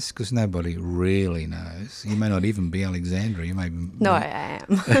on this because nobody really knows. You may not even be Alexandra. You may be... No, I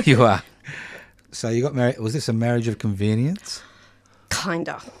am. You are. So you got married. Was this a marriage of convenience?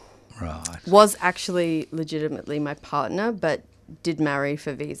 Kinda. Right. Was actually legitimately my partner, but did marry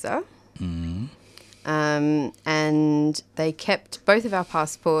for visa. And they kept both of our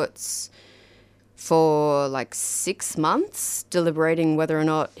passports for like 6 months, deliberating whether or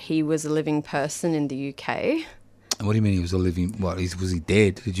not he was a living person in the UK. And what do you mean he was a living... What, was he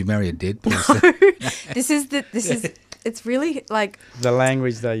dead? Did you marry a dead person? It's really like The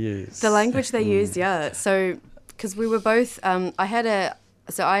language they use. the language they used, yeah. So, because we were both, I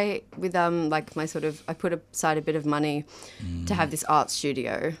put aside a bit of money to have this art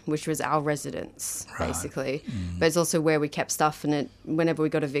studio, which was our residence, basically. But it's also where we kept stuff, and whenever we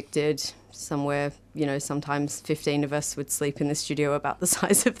got evicted somewhere, you know, sometimes 15 of us would sleep in the studio about the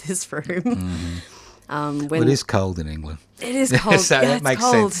size of this room. Well, it is cold in England. It is cold. So yeah, that it's makes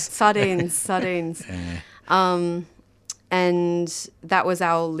cold. sense. Sardines. Yeah. And that was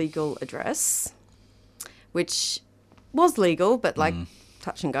our legal address, which was legal, but like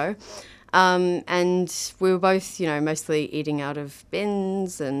touch and go. And we were both, you know, mostly eating out of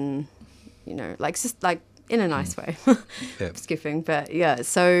bins and you know, like just like in a nice way, Yep. skiffing. But yeah,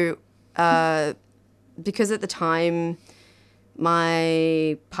 so because at the time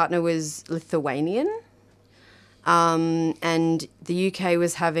my partner was Lithuanian, and the UK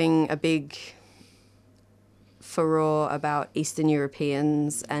was having a big furore about Eastern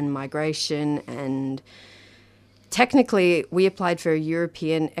Europeans and migration, and technically we applied for a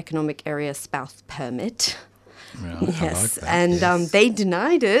European Economic Area spouse permit. Right, I Yes, like that, and yes. they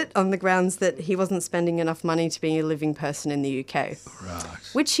denied it on the grounds that he wasn't spending enough money to be a living person in the UK, Right.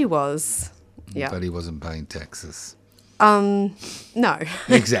 which he was. Yeah. But he wasn't paying taxes. No.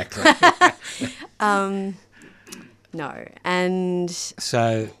 Exactly. No. And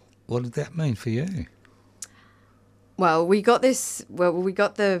So what did that mean for you? well, we got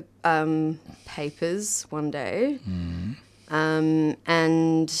the papers one day,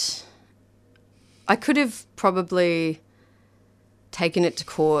 and I could have probably taken it to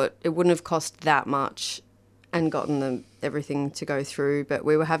court. It wouldn't have cost that much and gotten everything to go through, but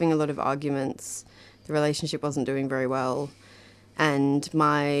we were having a lot of arguments. The relationship wasn't doing very well, and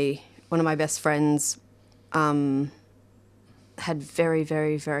one of my best friends had very,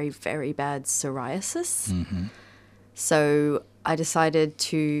 very, very, very bad psoriasis. Mm-hmm. So I decided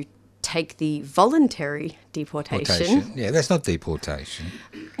to take the voluntary deportation. Yeah, that's not deportation.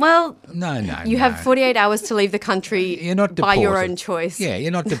 Well, No. you have 48 hours to leave the country You're not by your deported. own choice. Yeah,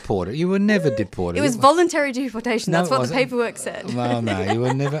 you're not deported. You were never deported. It was voluntary deportation. No, That's it what the wasn't. paperwork said. Well, no, you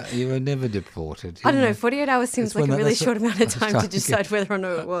were never deported. I don't know. 48 hours seems It's like when a really that's short amount of time to like- decide whether or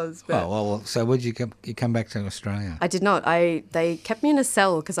not it was. But Oh, well, so when did you come back to Australia? I did not. They kept me in a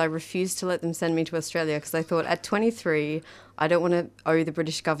cell because I refused to let them send me to Australia because I thought at 23 I don't want to owe the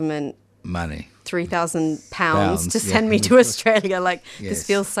British government Money. £3,000 Pounds, to yeah. send me to Australia. Like, Yes. this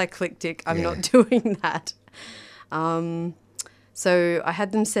feels cyclic. I'm Yeah. not doing that. So I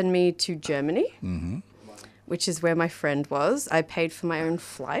had them send me to Germany, which is where my friend was. I paid for my own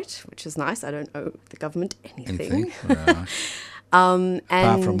flight, which is nice. I don't owe the government anything. Right. And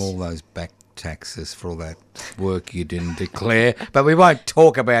Apart from all those back taxes for all that work you didn't declare. But we won't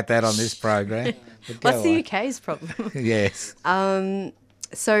talk about that on this program. But go what's the on. UK's problem? Yes.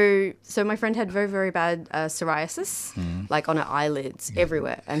 So my friend had very, very bad psoriasis, like on her eyelids,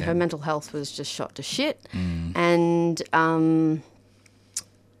 everywhere. And her mental health was just shot to shit. And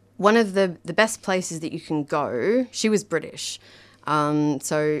one of the best places that you can go, she was British.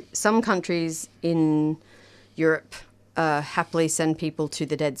 So some countries in Europe happily send people to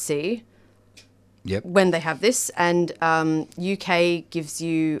the Dead Sea Yep. when they have this, and UK gives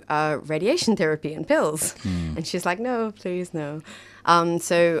you radiation therapy and pills. And she's like, no, please, no.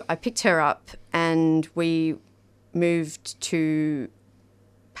 So I picked her up and we moved to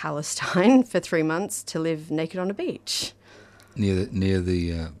Palestine for 3 months to live naked on a beach. Near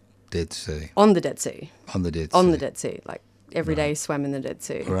the Dead Sea. On the Dead Sea. On the Dead Sea. On the Dead Sea. Like, every day swam in the Dead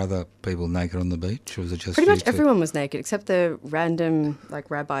Sea. Were other people naked on the beach, or was it just Pretty you much two? everyone was naked except the random like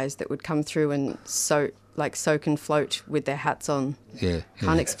rabbis that would come through and soak and float with their hats on. Yeah.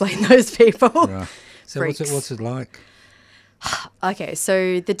 Can't explain those people. Right. So Freaks. what's it like? Okay,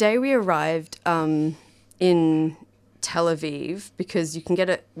 so the day we arrived in Tel Aviv, because you can get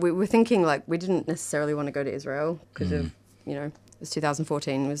it, we were thinking like we didn't necessarily want to go to Israel because of, you know, it was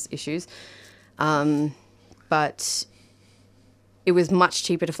 2014 was issues. But it was much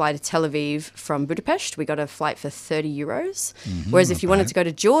cheaper to fly to Tel Aviv from Budapest. We got a flight for 30 euros. Whereas if you wanted to go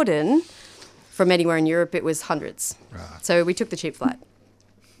to Jordan from anywhere in Europe, it was hundreds. Right. So we took the cheap flight.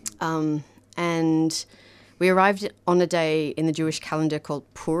 And we arrived on a day in the Jewish calendar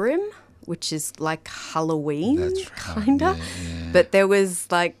called Purim, which is like Halloween, That's right, kind of. yeah. But there was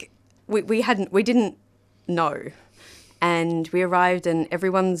like, we didn't know. And we arrived and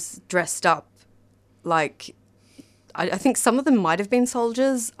everyone's dressed up like, I think some of them might have been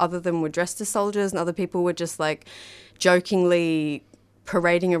soldiers, other of them were dressed as soldiers, and other people were just like jokingly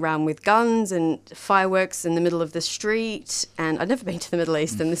parading around with guns and fireworks in the middle of the street. And I'd never been to the Middle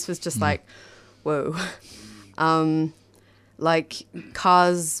East, and this was just like, whoa. Like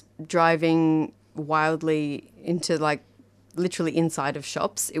cars driving wildly into like literally inside of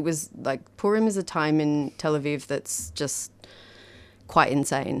shops. It was like Purim is a time in Tel Aviv that's just quite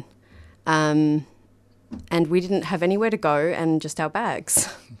insane. And we didn't have anywhere to go and just our bags.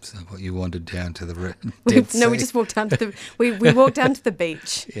 So what you wandered down to the We Dead Sea? just walked down to the we walked down to the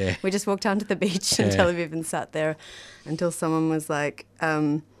beach. Yeah. We just walked down to the beach in Yeah. Tel Aviv and sat there until someone was like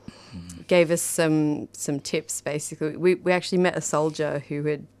gave us some tips basically. We actually met a soldier who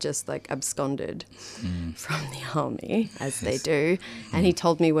had just like absconded from the army, as they do. And he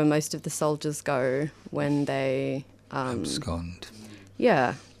told me where most of the soldiers go when they Abscond.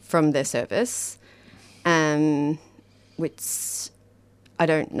 yeah, from their service, which I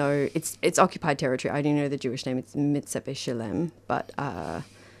don't know. It's occupied territory. I only know the Jewish name. It's Mitzveh Shalem, but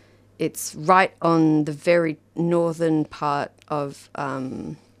it's right on the very northern part of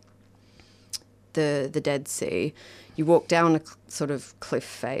the Dead Sea. You walk down a sort of cliff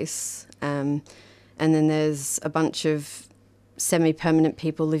face, and then there's a bunch of semi-permanent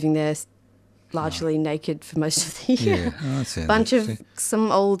people living there, largely naked for most of the year. Yeah, oh, that sounds Bunch of interesting.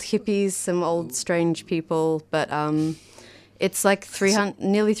 some old hippies, some old strange people, but it's like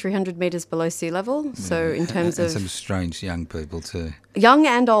nearly 300 meters below sea level. So in terms and of some strange young people too. young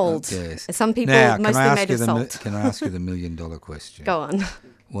and old, Yes. some people Now, mostly made of salt. Can I ask you the $1 million question? Go on.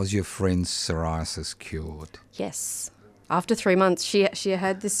 Was your friend's psoriasis cured? Yes. After 3 months, she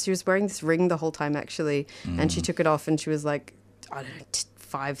had this. She was wearing this ring the whole time actually, and she took it off, and she was like, I don't know,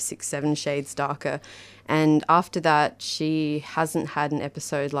 5, 6, 7 shades darker. And after that, she hasn't had an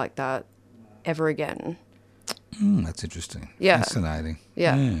episode like that ever again. That's interesting. Yeah. Fascinating.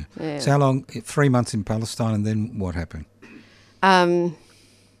 Yeah. So how long? 3 months in Palestine, and then what happened?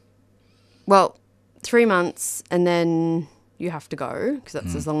 Well, 3 months, and then you have to go, because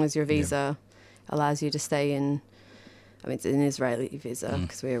that's as long as your visa allows you to stay in. I mean, it's an Israeli visa,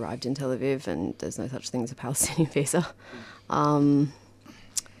 because we arrived in Tel Aviv, and there's no such thing as a Palestinian visa.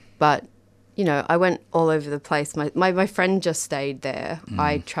 But, you know, I went all over the place. My friend just stayed there.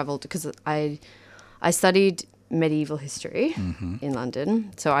 I travelled, because I studied medieval history in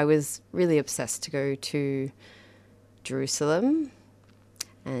London, so I was really obsessed to go to Jerusalem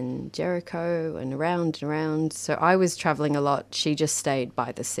and Jericho and around and around. So I was travelling a lot. She just stayed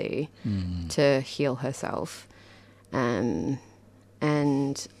by the sea to heal herself. And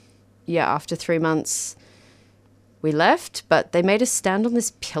yeah, after 3 months, we left, but they made us stand on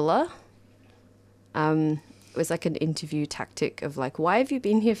this pillar. It was like an interview tactic of like, why have you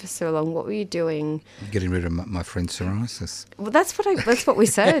been here for so long? What were you doing? Getting rid of my friend's psoriasis. Well, that's what we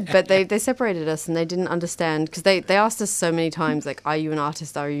said, but they separated us, and they didn't understand, because they asked us so many times, like, are you an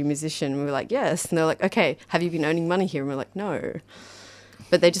artist? Are you a musician? And we were like, yes. And they're like, okay, have you been earning money here? And we're like, no.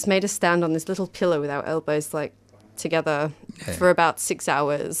 But they just made us stand on this little pillar with our elbows like together for about 6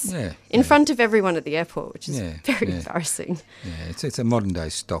 hours in front of everyone at the airport, which is very embarrassing. Yeah, it's a modern day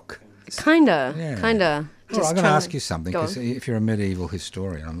stock. Kinda. Well, I'm going to ask you something, because if you're a medieval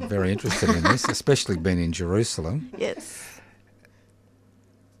historian, I'm very interested in this, especially being in Jerusalem. Yes.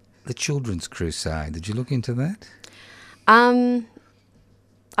 The Children's Crusade, did you look into that?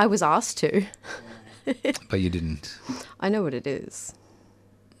 I was asked to. But you didn't. I know what it is.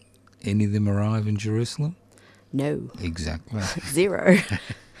 Any of them arrive in Jerusalem? No. Exactly. 0.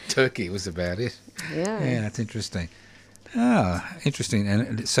 Turkey was about it. Yeah. Yeah, that's interesting. Ah, interesting.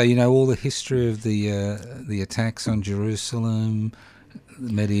 And so you know all the history of the attacks on Jerusalem,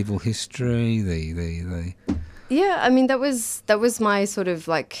 the medieval history, the. Yeah, I mean that was my sort of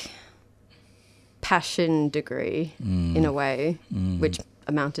like passion degree in a way, which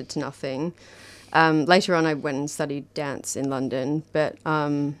amounted to nothing. Later on, I went and studied dance in London, but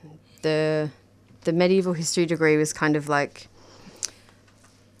the medieval history degree was kind of like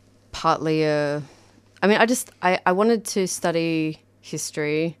partly I wanted to study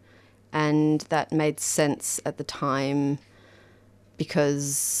history, and that made sense at the time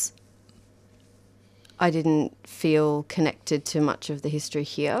because I didn't feel connected to much of the history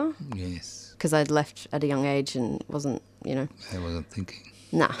here. Yes. Because I'd left at a young age and wasn't, I wasn't thinking.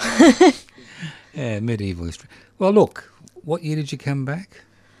 Nah. Yeah, medieval history. Well, look, what year did you come back?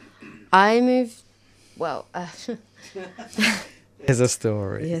 I moved, There's a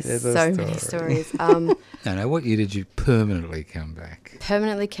story. yes, There's so a many stories. No, what year did you permanently come back?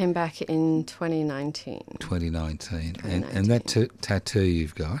 Permanently came back in 2019. 2019. And that tattoo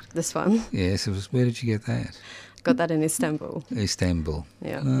you've got? This one. Yes, where did you get that? Got that in Istanbul. Istanbul.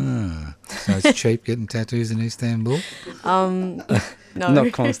 Yeah. Ah, so it's cheap getting tattoos in Istanbul? No.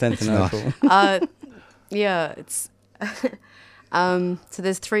 Not Constantinople. Yeah, it's... so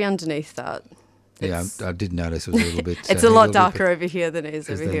there's 3 underneath that. Yeah, I did notice it was a little bit... It's a lot darker over here than it is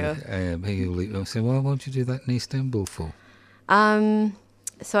over here. So why won't you do that in Istanbul for?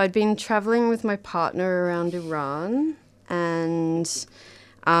 So I'd been travelling with my partner around Iran and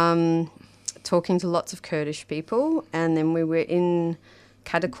talking to lots of Kurdish people, and then we were in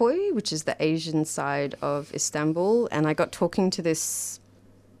Kadıköy, which is the Asian side of Istanbul, and I got talking to this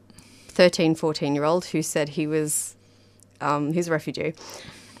 13, 14-year-old who said he's a refugee.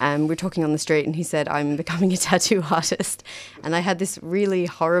 And we're talking on the street, and he said, I'm becoming a tattoo artist. And I had this really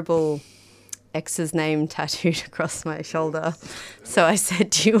horrible ex's name tattooed across my shoulder. So I said,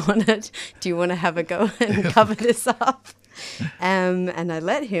 do you want to have a go and cover this up? And I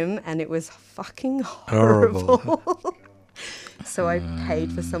let him, and it was fucking horrible. So I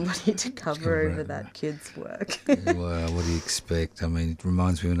paid for somebody to cover over that kid's work. Well, what do you expect? I mean, it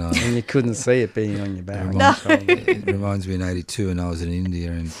reminds me when And you couldn't see it being on your back. It reminds me in '82 when I was in India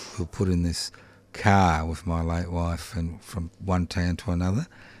and we were put in this car with my late wife and from one town to another,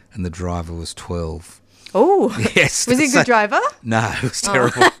 and the driver was 12. Oh, Yes. was he a good driver? No, it was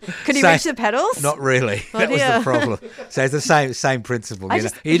terrible. Could he reach the pedals? Not really. Oh, That was dear. the problem. So it's the same principle. I You know?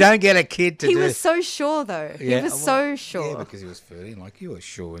 just- You don't get a kid to He do was so sure, though. Yeah, he was so sure. Yeah, because he was 13. Like you were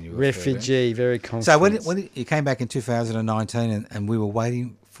sure when you were Refugee, very 13. confident. So when you came back in 2019 and we were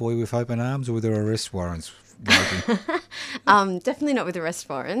waiting for you with open arms, or were there arrest warrants waiting? Definitely not with arrest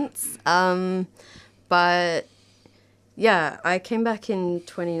warrants. But yeah, I came back in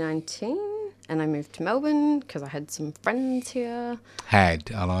 2019 and I moved to Melbourne because I had some friends here. I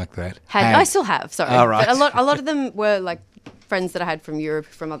like that. I still have, sorry. Oh, right. But a lot of them were like friends that I had from Europe,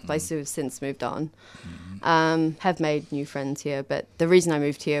 from other places who have since moved on. Have made new friends here, but the reason I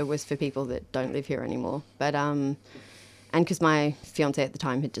moved here was for people that don't live here anymore. But and because my fiance at the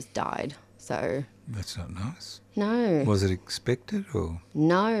time had just died, so That's not nice. no. Was it expected or?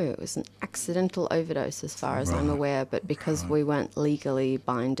 No, it was an accidental overdose as far as I'm Right. aware, but because we weren't legally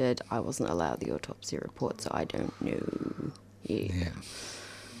binded, I wasn't allowed the autopsy report, so I don't know. Yeah.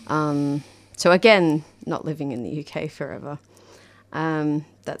 Yeah. So again, not living in the UK forever.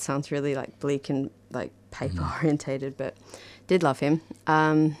 That sounds really like bleak and like paper orientated, but did love him.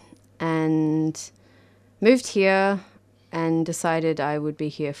 And moved here and decided I would be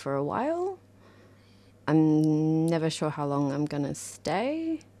here for a while. I'm never sure how long I'm going to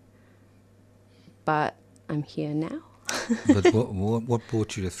stay, but I'm here now. But what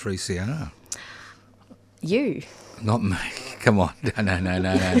brought you to 3CR? You. Not me. Come on.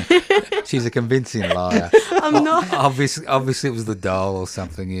 No. She's a convincing liar. I'm not. Obviously it was the dole or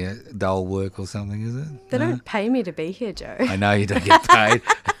something, yeah. Dole work or something, is it? They No? don't pay me to be here, Joe. I know you don't get paid.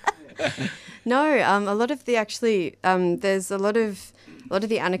 No, a lot of the actually, there's a lot of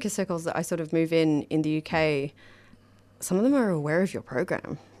the anarchist circles that I sort of move in the UK. Some of them are aware of your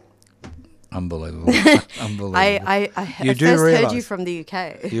program. Unbelievable. Unbelievable. I You first do heard realise- you from the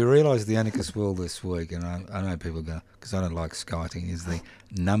UK. You realise the anarchist world this week, and I know people go, because I don't like skiting, is the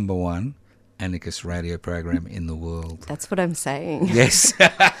 #1 anarchist radio program in the world. That's what I'm saying. Yes.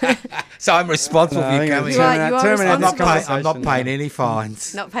 So I'm responsible for you coming. You are I'm not responsible. paying any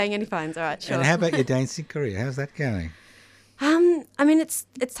fines. Not paying any fines. All right, sure. And how about your dancing career? How's that going? I mean, it's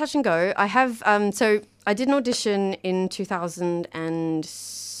touch and go. I have so I did an audition in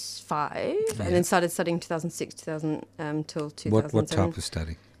 2005, and then started studying 2006, till 2007. What type of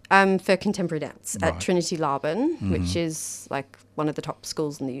study? For contemporary dance Right. at Trinity Laban, which is like one of the top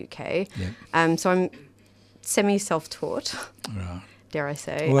schools in the UK. Yep. So I'm semi-self-taught, Right. dare I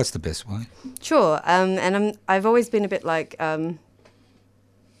say. Well, that's the best way. Sure. And I've always been a bit like,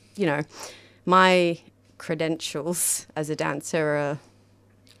 my credentials as a dancer are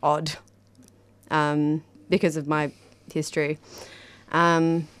odd because of my history.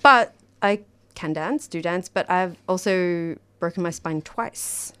 But I can do dance, but I've also broken my spine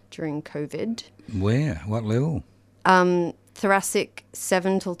twice during COVID. Where? What level? Thoracic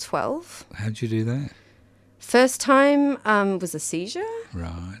 7 till 12. How'd you do that? First time was a seizure.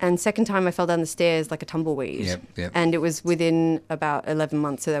 Right. And second time I fell down the stairs like a tumbleweed. Yep. And it was within about 11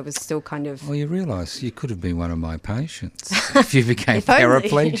 months, so that was still kind of... Well, you realise you could have been one of my patients if you became If only.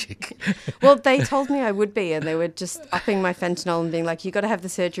 paraplegic. Well, they told me I would be, and they were just upping my fentanyl and being like, you got to have the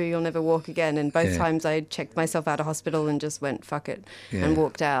surgery, you'll never walk again. And both Yeah. times I checked myself out of hospital and just went, fuck it, Yeah. and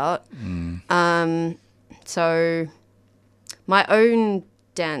walked out. So my own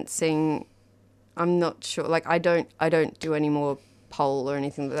dancing, I'm not sure. Like, I don't do any more pole or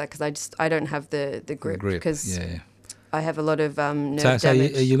anything like that because I don't have the grip because Yeah. I have a lot of nerve So are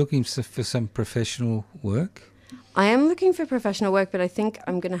damage. you looking for some professional work? I am looking for professional work, but I think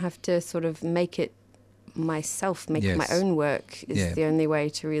I'm going to have to sort of make it myself, make it my Yes. own work is Yeah. the only way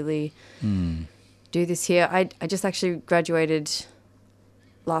to really do this here. I just actually graduated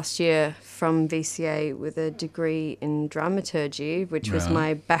last year from VCA with a degree in dramaturgy, which was Right.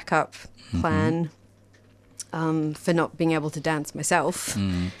 my backup plan for not being able to dance myself,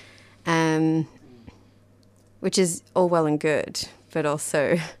 which is all well and good, but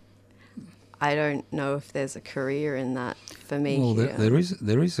also I don't know if there's a career in that for me. Well, here.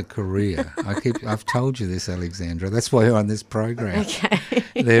 there is a career. I've told you this, Alexandra. That's why you're on this program. Okay.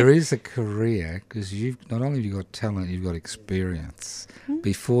 There is a career because you've not only have you got talent, you've got experience.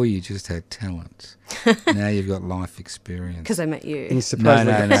 Before you just had talent. Now you've got life experience. Because I met you. And you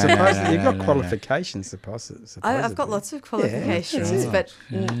supposedly, no, you've got no. qualifications, supposedly. I've got lots of qualifications, right. but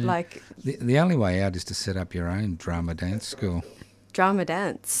Yeah. like The only way out is to set up your own drama dance school. drama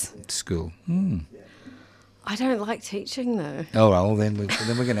dance. School. I don't like teaching though. Oh well, then we're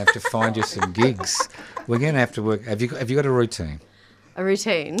going to have to find you some gigs. We're going to have to work. Have you got a routine? A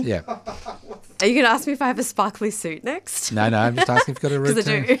routine? Yeah. Are you going to ask me if I have a sparkly suit next? No, I'm just asking if you've got a Because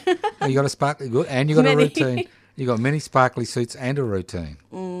I routine. do. Oh, you got a sparkly good, and you got a Many. routine. You got many sparkly suits and a routine.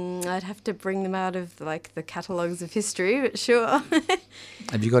 I'd have to bring them out of like the catalogues of history, but sure.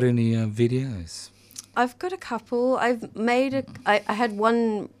 Have you got any videos? I've got a couple. I've made I had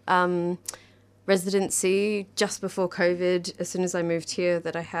one residency just before COVID, as soon as I moved here,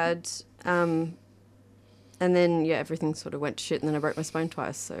 that I had. And then, everything sort of went to shit, and then I broke my spine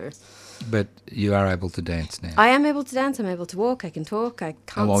twice, so... But you are able to dance now. I am able to dance, I'm able to walk, I can talk, I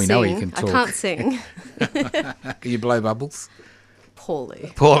can't well, we sing. know you can talk. I can't sing. Can you blow bubbles?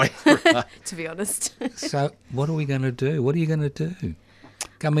 Poorly, Poorly. Right. to be honest. So what are we going to do? What are you going to do?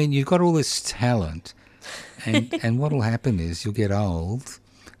 I mean, you've got all this talent, and what will happen is you'll get old,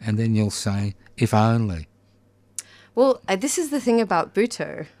 and then you'll say, if only. Well, this is the thing about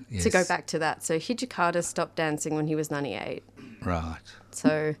Buto, to go Yes. back to that. So Hijikata stopped dancing when he was 98. Right.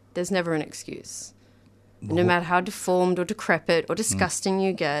 So there's never an excuse. No matter how deformed or decrepit or disgusting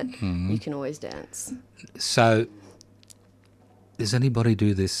you get, you can always dance. So does anybody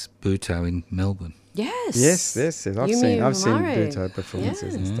do this Buto in Melbourne? Yes. Yes. I've Yumi seen Umare. Buto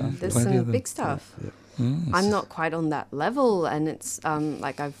performances and stuff. There's Plenty some of them. big stuff. Yes. I'm not quite on that level, and it's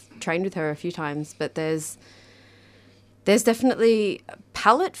like I've trained with her a few times, but there's definitely a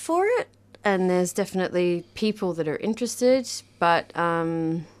palette for it, and there's definitely people that are interested, but I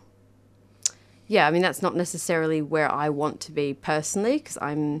mean, that's not necessarily where I want to be personally, because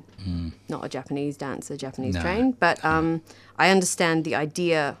I'm not a Japanese dancer, Japanese No. trained, but I understand the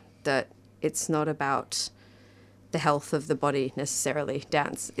idea that it's not about the health of the body necessarily,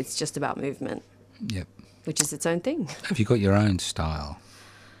 dance. It's just about movement, Yep. which is its own thing. Have you got your own style?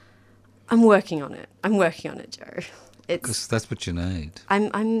 I'm working on it. Joe. Because that's what you need. I'm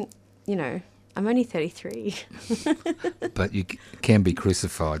I'm only 33. But you can be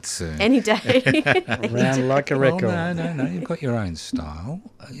crucified soon. Any day. Round like a record. Well, no. You've got your own style.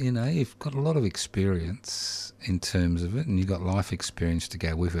 You've got a lot of experience in terms of it, and you've got life experience to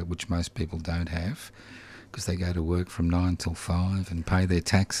go with it, which most people don't have, because they go to work from 9 till 5 and pay their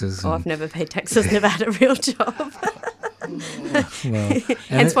taxes. I've never paid taxes, never had a real job.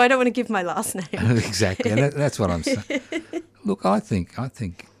 Hence why I don't want to give my last name. Exactly, and that's what I'm saying. Look, I think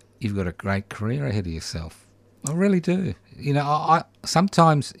you've got a great career ahead of yourself. I really do. I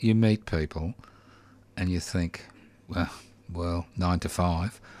sometimes you meet people and you think, well, 9 to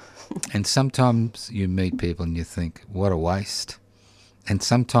 5. And sometimes you meet people and you think, what a waste. And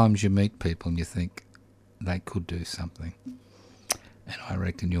sometimes you meet people and you think, they could do something. And I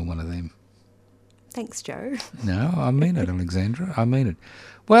reckon you're one of them. Thanks, Joe. No, I mean it, Alexandra. I mean it.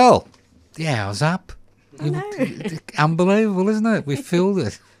 Well, the hour's up. I know. Unbelievable, isn't it? We filled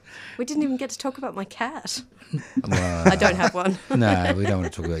it. We didn't even get to talk about my cat. Well, I don't have one. No, we don't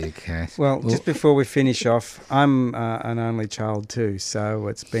want to talk about your cat. Well, just before we finish off, I'm an only child too, so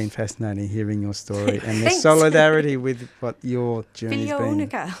it's been fascinating hearing your story and the Thanks. solidarity with what your journey's Figlio been.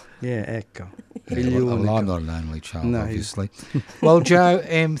 unica. Yeah, ecco. Well, I'm not an only child, No, obviously. Well, Joe,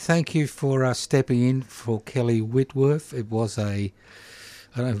 thank you for stepping in for Kelly Whitworth. It was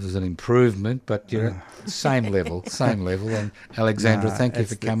I don't know if it was an improvement, but same level. And Alexandra, thank you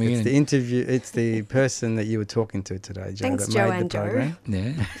for coming in. It's the interview. It's the person that you were talking to today, Joe. Thanks, that Joe made and the Joe. program.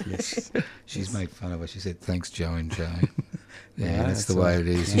 Yeah, Yes. she's made fun of her. She said, "Thanks, Joe and Joe." Yeah, No, that's the it's way all- it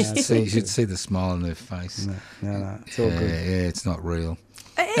is. no, You should it's see, all you should good. see the smile on her face. No, it's all good. Yeah, it's not real.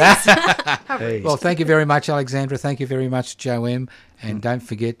 Hey. Well, thank you very much, Alexandra. Thank you very much, Joe M. And don't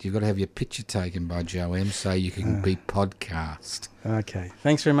forget, you've got to have your picture taken by Joe M. so you can be podcast. Okay.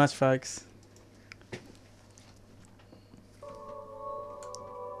 Thanks very much, folks.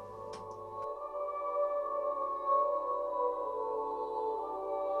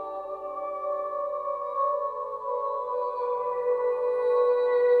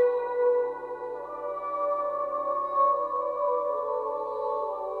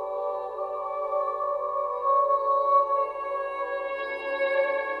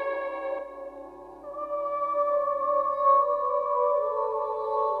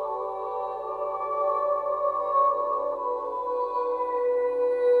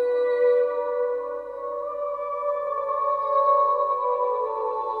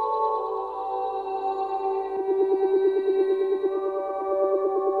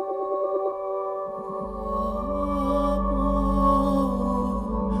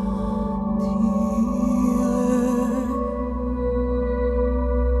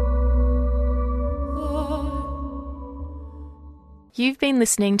 You've been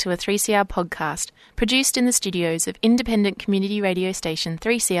listening to a 3CR podcast produced in the studios of independent community radio station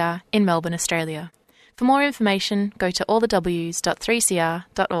 3CR in Melbourne, Australia. For more information, go to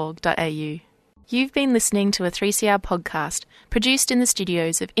allthews.3cr.org.au. You've been listening to a 3CR podcast produced in the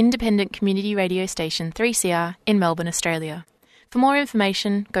studios of independent community radio station 3CR in Melbourne, Australia. For more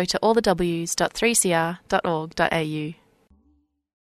information, go to allthews.3cr.org.au.